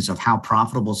at things of how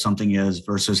profitable something is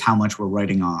versus how much we're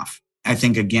writing off, I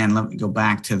think, again, let me go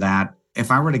back to that.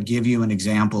 If I were to give you an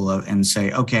example and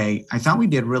say, okay, I thought we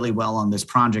did really well on this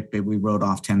project, but we wrote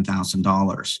off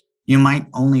 $10,000. You might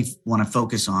only want to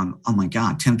focus on, oh my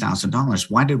God,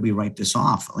 $10,000. Why did we write this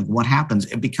off? Like, what happens?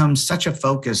 It becomes such a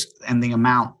focus, and the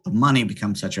amount of money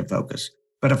becomes such a focus.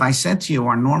 But if I said to you,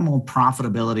 our normal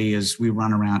profitability is we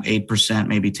run around 8%,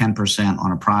 maybe 10%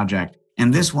 on a project.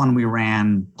 And this one, we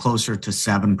ran closer to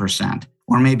 7%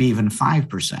 or maybe even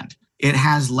 5%. It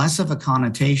has less of a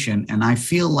connotation. And I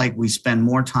feel like we spend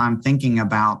more time thinking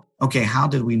about, okay, how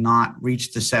did we not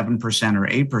reach the 7% or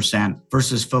 8%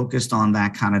 versus focused on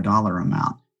that kind of dollar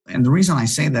amount? And the reason I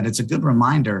say that, it's a good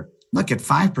reminder. Look, at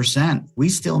 5%, we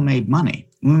still made money.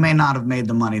 We may not have made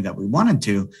the money that we wanted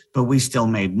to, but we still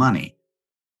made money.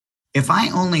 If I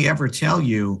only ever tell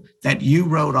you that you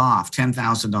wrote off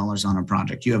 $10,000 on a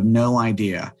project, you have no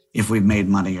idea if we've made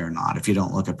money or not if you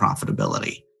don't look at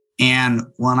profitability. And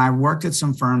when I worked at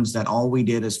some firms that all we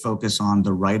did is focus on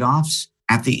the write-offs,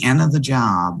 at the end of the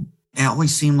job, it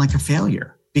always seemed like a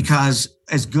failure, because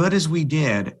as good as we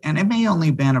did, and it may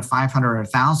only been a 500 or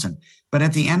 1,000, but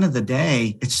at the end of the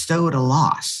day, it showed a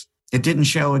loss. It didn't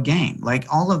show a gain. Like,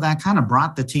 all of that kind of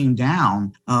brought the team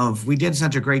down of, we did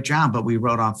such a great job, but we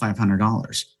wrote off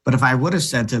 $500. But if I would have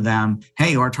said to them,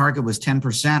 hey, our target was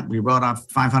 10%, we wrote off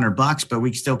 $500, but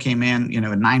we still came in, at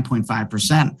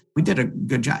 9.5%. We did a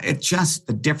good job. It's just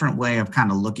a different way of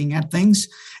kind of looking at things.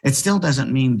 It still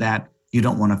doesn't mean that you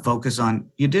don't want to focus on,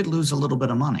 you did lose a little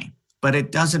bit of money, but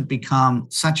it doesn't become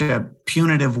such a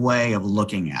punitive way of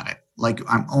looking at it. Like,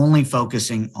 I'm only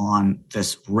focusing on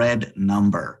this red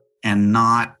number and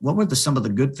not what were some of the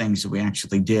good things that we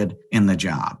actually did in the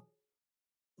job.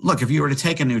 Look, if you were to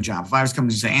take a new job, if I was coming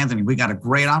to say, Anthony, we got a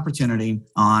great opportunity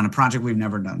on a project we've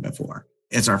never done before.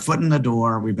 It's our foot in the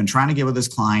door. We've been trying to get with this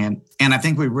client, and I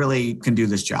think we really can do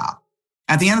this job.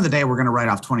 At the end of the day, we're going to write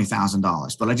off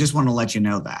 $20,000, but I just want to let you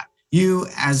know that. You,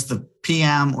 as the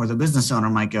PM or the business owner,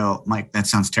 might go, Mike, that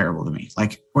sounds terrible to me.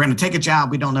 Like, we're going to take a job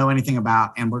we don't know anything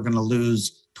about, and we're going to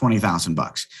lose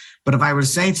 $20,000. But if I were to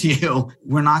say to you,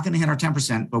 we're not going to hit our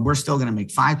 10%, but we're still going to make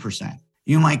 5%,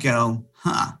 you might go,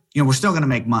 we're still going to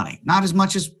make money. Not as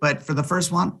much but for the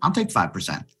first one, I'll take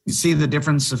 5%. You see the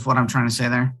difference of what I'm trying to say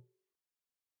there?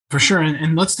 For sure.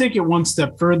 And let's take it one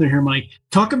step further here, Mike.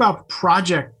 Talk about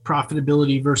project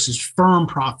profitability versus firm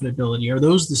profitability. Are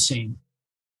those the same?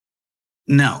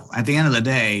 No. At the end of the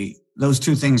day, those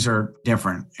two things are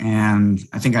different. And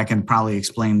I think I can probably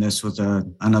explain this with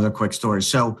another quick story.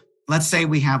 So let's say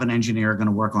we have an engineer going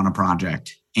to work on a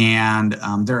project, and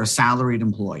they're a salaried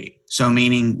employee. So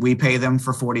meaning we pay them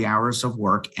for 40 hours of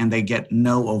work and they get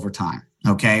no overtime.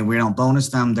 Okay. We don't bonus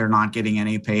them. They're not getting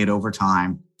any paid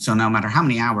overtime. So no matter how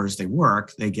many hours they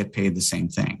work, they get paid the same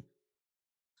thing.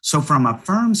 So from a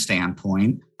firm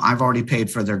standpoint, I've already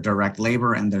paid for their direct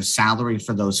labor and their salary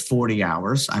for those 40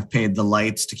 hours. I've paid the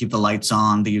lights to keep the lights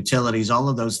on, the utilities, all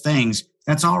of those things.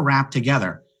 That's all wrapped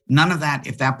together. None of that.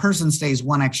 If that person stays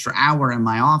one extra hour in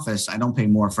my office, I don't pay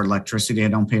more for electricity. I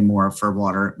don't pay more for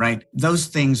water, right? Those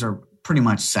things are pretty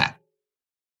much set.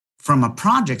 From a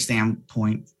project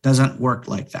standpoint, doesn't work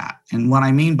like that. And what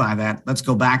I mean by that, let's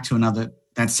go back to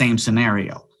that same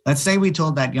scenario. Let's say we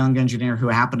told that young engineer who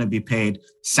happened to be paid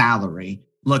salary,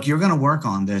 look, you're going to work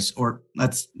on this, or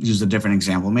let's use a different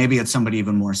example. Maybe it's somebody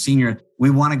even more senior.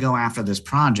 We want to go after this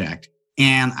project.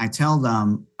 And I tell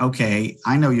them, okay,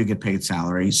 I know you get paid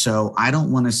salary, so I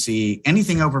don't want to see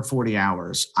anything over 40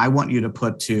 hours. I want you to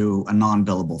put to a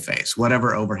non-billable phase,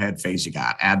 whatever overhead phase you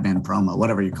got, admin, promo,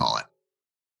 whatever you call it.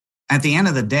 At the end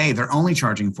of the day, they're only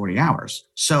charging 40 hours.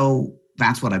 So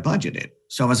that's what I budgeted.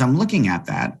 So as I'm looking at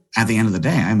that, at the end of the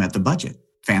day, I'm at the budget.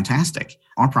 Fantastic.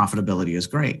 Our profitability is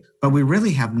great, but we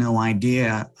really have no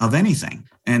idea of anything.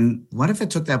 And what if it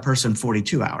took that person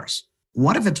 42 hours?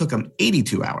 What if it took them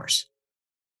 82 hours?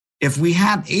 If we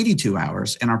had 82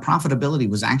 hours and our profitability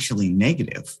was actually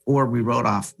negative, or we wrote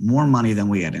off more money than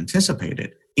we had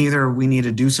anticipated, Either we need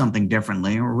to do something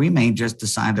differently, or we may just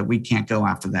decide that we can't go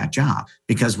after that job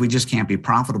because we just can't be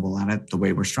profitable at it the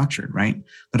way we're structured, right?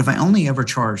 But if I only ever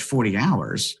charge 40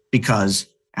 hours because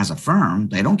as a firm,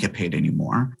 they don't get paid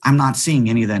anymore, I'm not seeing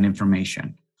any of that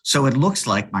information. So it looks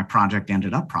like my project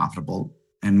ended up profitable.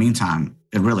 In the meantime,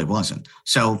 it really wasn't.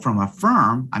 So from a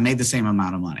firm, I made the same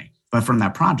amount of money, but from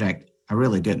that project, I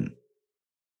really didn't.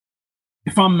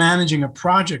 If I'm managing a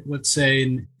project, let's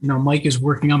say, Mike is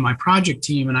working on my project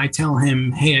team and I tell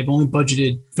him, hey, I've only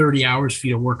budgeted 30 hours for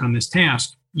you to work on this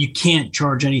task. You can't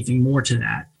charge anything more to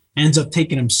that. Ends up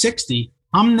taking him 60.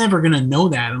 I'm never going to know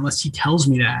that unless he tells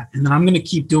me that. And then I'm going to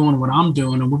keep doing what I'm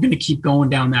doing and we're going to keep going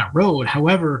down that road.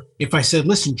 However, if I said,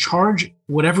 listen, charge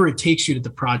whatever it takes you to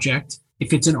the project.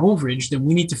 If it's an overage, then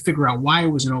we need to figure out why it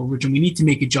was an overage and we need to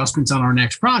make adjustments on our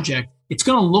next project. It's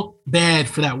going to look bad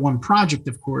for that one project,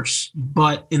 of course,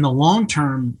 but in the long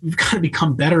term, you've got to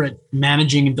become better at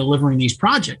managing and delivering these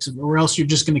projects, or else you're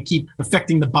just going to keep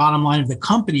affecting the bottom line of the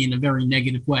company in a very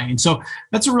negative way. And so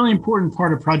that's a really important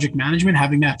part of project management,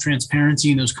 having that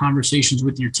transparency in those conversations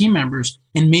with your team members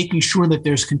and making sure that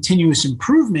there's continuous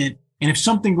improvement. And if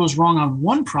something goes wrong on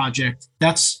one project,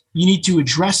 you need to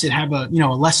address it, have a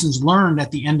lessons learned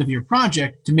at the end of your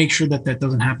project to make sure that that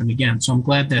doesn't happen again. So I'm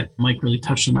glad that Mike really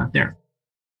touched on that there.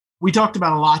 We talked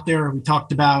about a lot there. We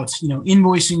talked about,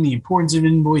 invoicing, the importance of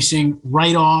invoicing,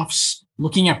 write-offs,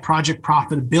 looking at project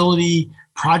profitability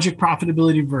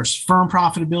versus firm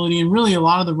profitability. And really a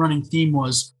lot of the running theme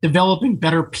was developing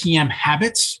better PM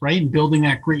habits, right? And building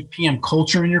that great PM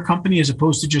culture in your company, as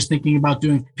opposed to just thinking about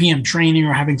doing PM training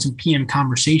or having some PM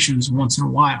conversations once in a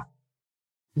while.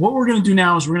 What we're going to do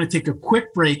now is we're going to take a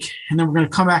quick break, and then we're going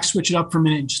to come back, switch it up for a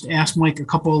minute, and just ask Mike a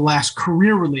couple of last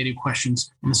career-related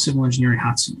questions on the civil engineering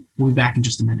hot seat. We'll be back in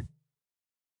just a minute.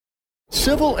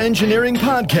 Civil Engineering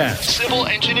Podcast. Civil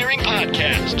Engineering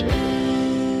Podcast.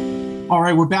 All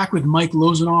right, we're back with Mike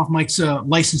Lozanoff. Mike's a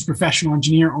licensed professional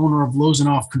engineer, owner of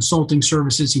Lozanoff Consulting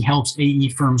Services. He helps AE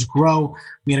firms grow.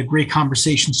 We had a great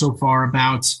conversation so far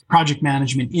about project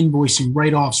management, invoicing,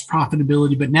 write-offs,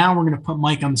 profitability. But now we're going to put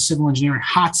Mike on the civil engineering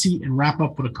hot seat and wrap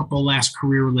up with a couple of last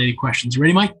career-related questions. You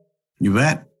ready, Mike? You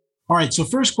bet. All right, so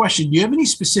first question, do you have any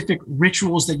specific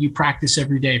rituals that you practice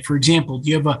every day? For example, do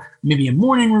you have maybe a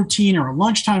morning routine or a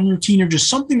lunchtime routine or just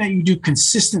something that you do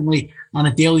consistently on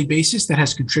a daily basis that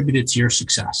has contributed to your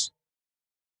success?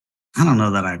 I don't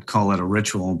know that I'd call it a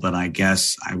ritual, but I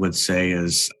guess I would say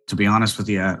is, to be honest with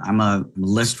you, I'm a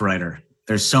list writer.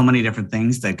 There's so many different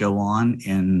things that go on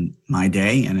in my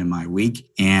day and in my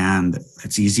week, and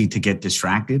it's easy to get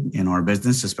distracted in our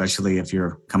business, especially if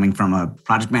you're coming from a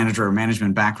project manager or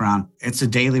management background. It's a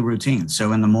daily routine.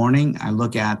 So in the morning, I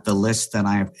look at the list that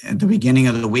I have at the beginning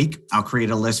of the week. I'll create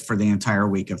a list for the entire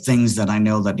week of things that I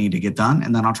know that need to get done,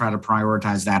 and then I'll try to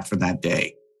prioritize that for that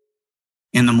day.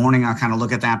 In the morning, I'll kind of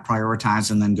look at that,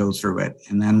 prioritize, and then go through it.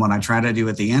 And then what I try to do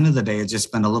at the end of the day is just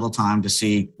spend a little time to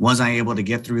see, was I able to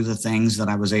get through the things that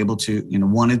I was able to,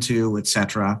 wanted to, et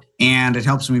cetera. And it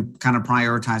helps me kind of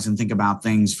prioritize and think about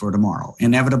things for tomorrow.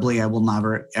 Inevitably, I will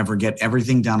never, ever get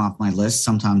everything done off my list.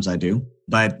 Sometimes I do,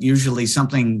 but usually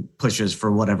something pushes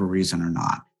for whatever reason or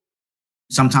not.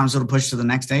 Sometimes it'll push to the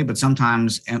next day, but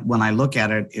sometimes when I look at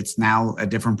it, it's now a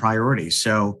different priority.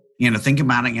 So think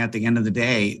about it at the end of the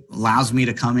day allows me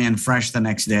to come in fresh the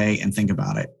next day and think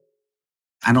about it.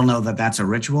 I don't know that that's a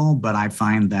ritual, but I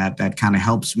find that that kind of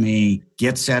helps me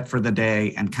get set for the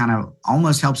day and kind of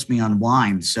almost helps me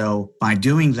unwind. So by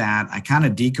doing that, I kind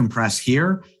of decompress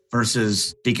here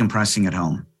versus decompressing at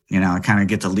home. I kind of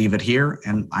get to leave it here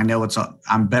and I know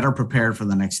I'm better prepared for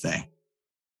the next day.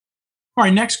 All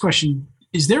right, next question.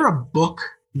 Is there a book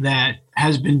that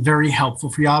has been very helpful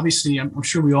for you? Obviously, I'm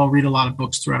sure we all read a lot of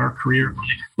books throughout our career,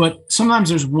 but sometimes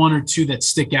there's one or two that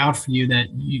stick out for you that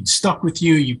you stuck with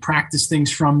you, you practice things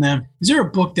from them. Is there a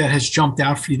book that has jumped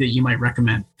out for you that you might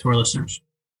recommend to our listeners?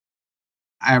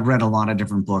 I've read a lot of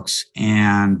different books,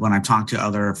 and when I talk to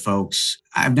other folks,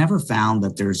 I've never found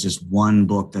that there's just one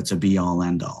book that's a be-all,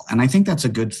 end-all. And I think that's a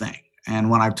good thing.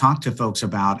 And what I've talked to folks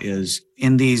about is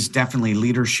in these definitely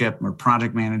leadership or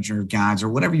project manager guides or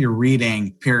whatever you're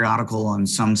reading, periodical on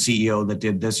some CEO that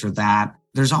did this or that,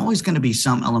 there's always going to be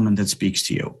some element that speaks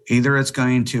to you. Either it's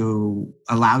going to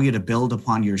allow you to build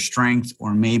upon your strength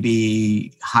or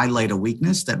maybe highlight a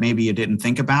weakness that maybe you didn't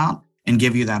think about and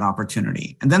give you that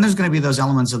opportunity. And then there's going to be those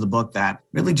elements of the book that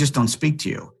really just don't speak to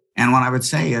you. And what I would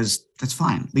say is, that's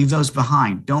fine. Leave those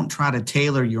behind. Don't try to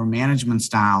tailor your management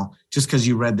style just because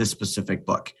you read this specific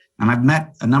book. And I've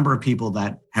met a number of people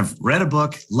that have read a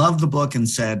book, loved the book, and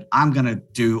said, I'm going to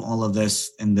do all of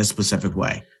this in this specific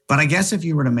way. But I guess if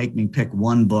you were to make me pick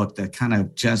one book that kind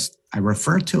of just I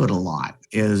refer to it a lot,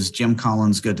 is Jim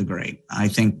Collins' Good to Great. I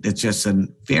think it's just a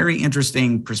very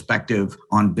interesting perspective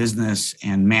on business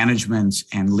and management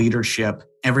and leadership.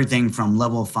 Everything from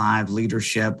level 5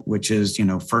 leadership, which is,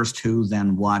 first who,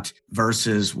 then what,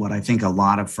 versus what I think a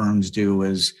lot of firms do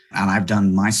is, and I've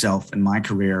done myself in my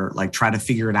career, like try to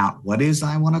figure it out. What is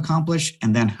I want to accomplish?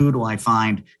 And then who do I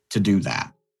find to do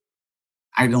that?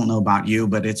 I don't know about you,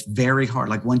 but it's very hard.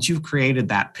 Like once you've created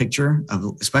that picture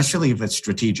of, especially if it's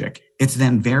strategic, it's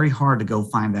then very hard to go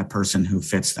find that person who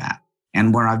fits that.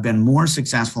 And where I've been more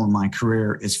successful in my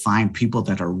career is find people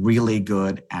that are really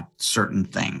good at certain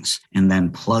things and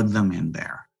then plug them in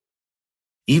there.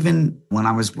 Even when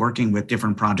I was working with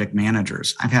different project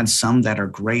managers, I've had some that are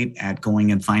great at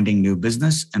going and finding new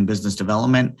business and business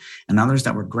development, and others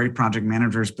that were great project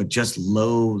managers, but just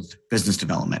loathed business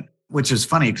development, which is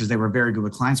funny because they were very good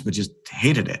with clients, but just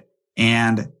hated it.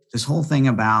 And this whole thing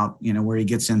about, where he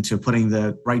gets into putting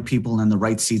the right people in the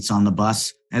right seats on the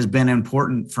bus has been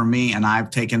important for me. And I've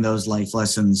taken those life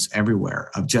lessons everywhere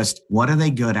of just what are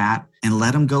they good at and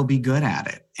let them go be good at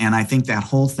it. And I think that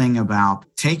whole thing about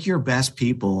take your best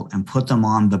people and put them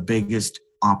on the biggest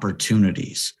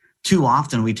opportunities. Too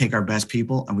often we take our best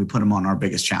people and we put them on our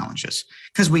biggest challenges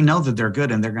because we know that they're good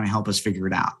and they're going to help us figure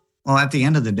it out. Well, at the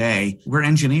end of the day, we're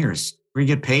engineers. We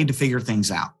get paid to figure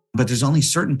things out. But there's only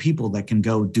certain people that can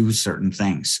go do certain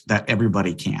things that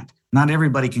everybody can't. Not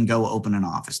everybody can go open an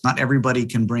office. Not everybody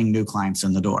can bring new clients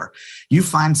in the door. You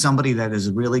find somebody that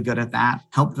is really good at that,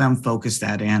 help them focus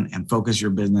that in and focus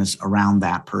your business around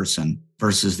that person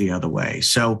versus the other way.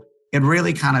 So it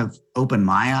really kind of opened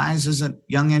my eyes as a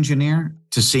young engineer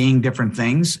to seeing different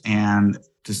things and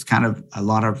just kind of a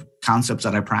lot of concepts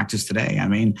that I practice today. I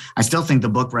mean, I still think the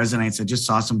book resonates. I just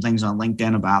saw some things on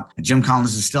LinkedIn about Jim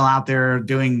Collins is still out there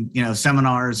doing,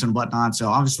 seminars and whatnot. So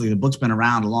obviously the book's been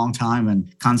around a long time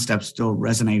and concepts still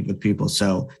resonate with people.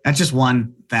 So that's just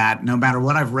one that no matter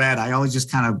what I've read, I always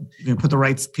just kind of put the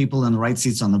right people in the right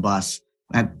seats on the bus.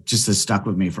 That just has stuck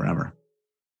with me forever.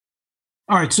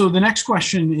 All right. So the next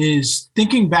question is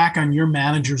thinking back on your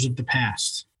managers of the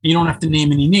past. You don't have to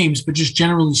name any names, but just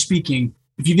generally speaking,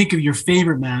 if you think of your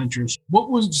favorite managers,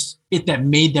 what was it that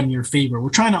made them your favorite? We're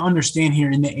trying to understand here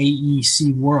in the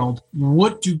AEC world,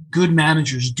 what do good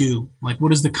managers do? Like,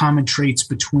 what is the common traits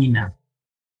between them?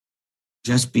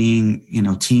 Just being,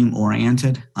 team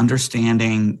oriented,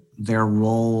 understanding their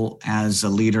role as a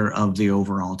leader of the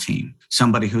overall team,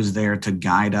 somebody who's there to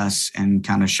guide us and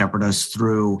kind of shepherd us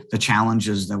through the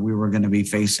challenges that we were going to be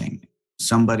facing.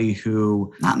 Somebody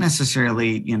who not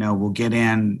necessarily, will get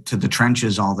into the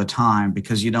trenches all the time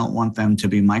because you don't want them to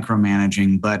be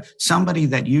micromanaging, but somebody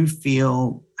that you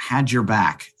feel had your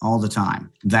back all the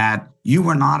time, that you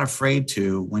were not afraid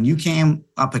to, when you came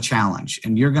up a challenge,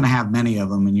 and you're going to have many of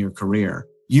them in your career,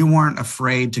 you weren't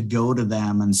afraid to go to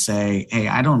them and say, hey,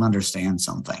 I don't understand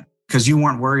something, because you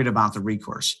weren't worried about the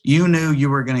recourse. You knew you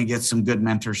were going to get some good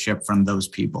mentorship from those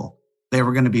people. They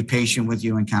were going to be patient with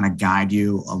you and kind of guide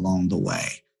you along the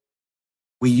way.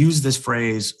 We use this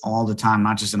phrase all the time,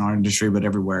 not just in our industry, but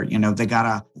everywhere. They got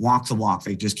to walk the walk.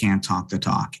 They just can't talk the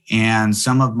talk. And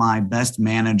some of my best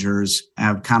managers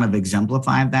have kind of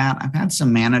exemplified that. I've had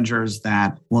some managers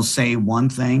that will say one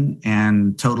thing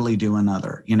and totally do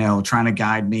another. Trying to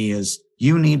guide me is,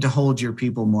 you need to hold your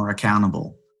people more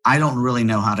accountable. I don't really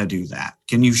know how to do that.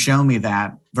 Can you show me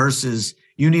that? Versus,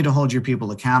 you need to hold your people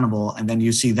accountable, and then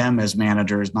you see them as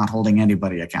managers not holding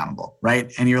anybody accountable,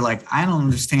 right? And you're like, I don't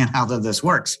understand how this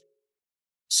works.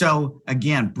 So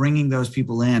again, bringing those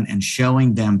people in and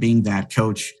showing them, being that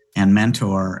coach and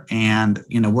mentor, and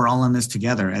we're all in this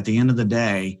together. At the end of the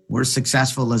day, we're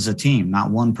successful as a team.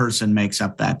 Not one person makes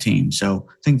up that team. So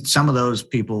I think some of those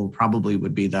people probably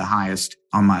would be the highest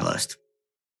on my list.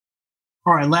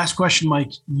 All right, last question,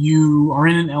 Mike. You are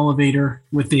in an elevator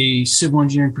with a civil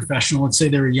engineering professional. Let's say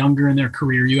they're younger in their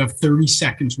career. You have 30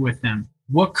 seconds with them.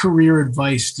 What career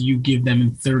advice do you give them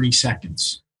in 30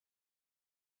 seconds?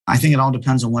 I think it all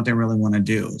depends on what they really want to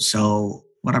do. So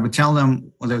what I would tell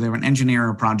them, whether they're an engineer or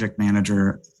a project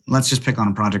manager, let's just pick on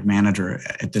a project manager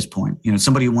at this point,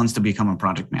 somebody who wants to become a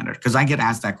project manager, because I get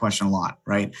asked that question a lot,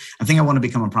 right? I think I want to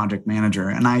become a project manager.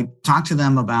 And I talk to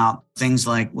them about things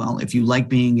like, well, if you like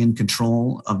being in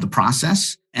control of the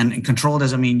process, and control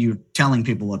doesn't mean you're telling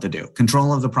people what to do.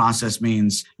 Control of the process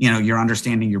means, you're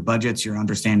understanding your budgets, you're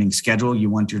understanding schedule, you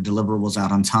want your deliverables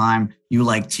out on time. You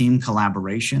like team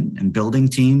collaboration and building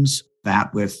teams,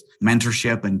 that with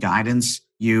mentorship and guidance.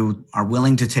 You are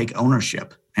willing to take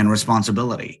ownership and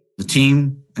responsibility. The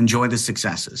team enjoy the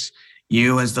successes.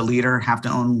 You as the leader have to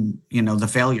own, the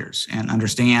failures and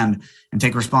understand and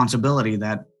take responsibility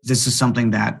that this is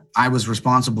something that I was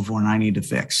responsible for and I need to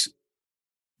fix.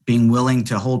 being willing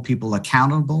to hold people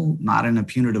accountable, not in a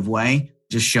punitive way,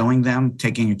 just showing them,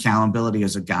 taking accountability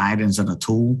as a guide and as a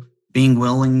tool, being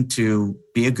willing to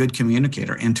be a good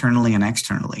communicator internally and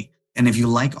externally. And if you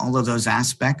like all of those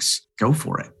aspects, go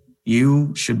for it.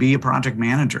 You should be a project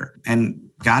manager. And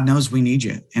God knows we need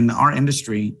you. In our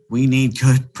industry, we need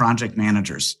good project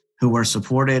managers who are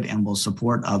supported and will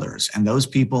support others. And those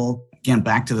people, again,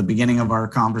 back to the beginning of our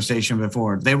conversation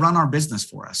before, they run our business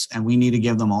for us. And we need to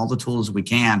give them all the tools we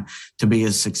can to be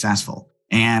as successful.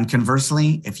 And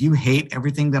conversely, if you hate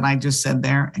everything that I just said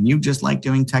there and you just like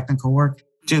doing technical work,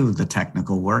 do the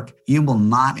technical work. You will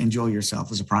not enjoy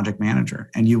yourself as a project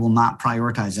manager, and you will not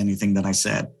prioritize anything that I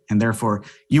said. And therefore,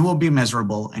 you will be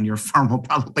miserable, and your firm will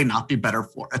probably not be better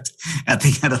for it at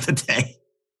the end of the day.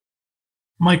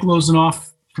 Mike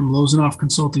Lozanoff from Lozanoff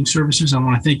Consulting Services, I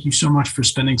want to thank you so much for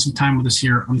spending some time with us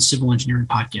here on the Civil Engineering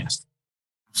Podcast.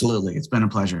 Absolutely. It's been a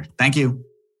pleasure. Thank you.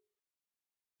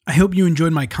 I hope you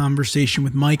enjoyed my conversation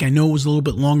with Mike. I know it was a little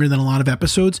bit longer than a lot of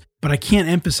episodes, but I can't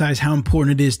emphasize how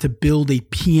important it is to build a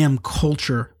PM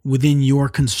culture within your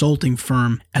consulting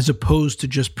firm as opposed to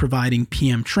just providing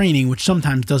PM training, which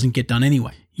sometimes doesn't get done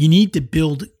anyway. You need to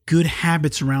build good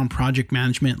habits around project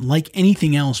management like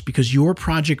anything else because your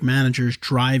project managers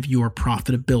drive your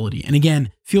profitability. And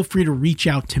again, feel free to reach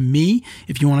out to me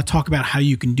if you want to talk about how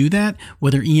you can do that,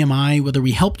 whether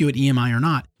we help you at EMI or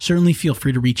not. Certainly feel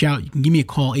free to reach out. You can give me a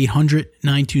call,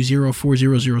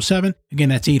 800-920-4007. Again,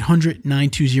 that's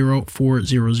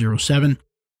 800-920-4007.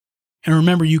 And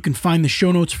remember, you can find the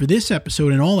show notes for this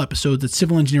episode and all episodes at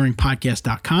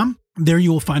civilengineeringpodcast.com. There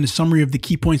you will find a summary of the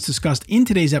key points discussed in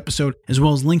today's episode, as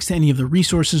well as links to any of the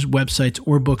resources, websites,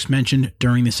 or books mentioned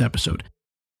during this episode.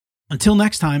 Until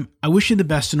next time, I wish you the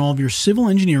best in all of your civil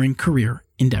engineering career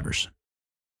endeavors.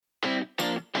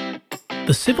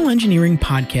 The Civil Engineering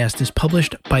Podcast is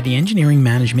published by the Engineering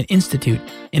Management Institute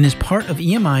and is part of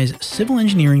EMI's Civil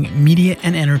Engineering Media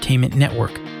and Entertainment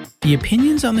Network. The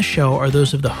opinions on the show are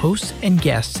those of the hosts and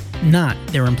guests, not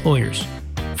their employers.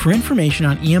 For information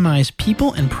on EMI's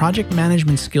people and project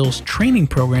management skills training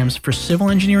programs for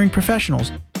civil engineering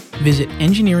professionals, visit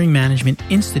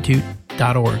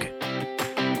engineeringmanagementinstitute.org.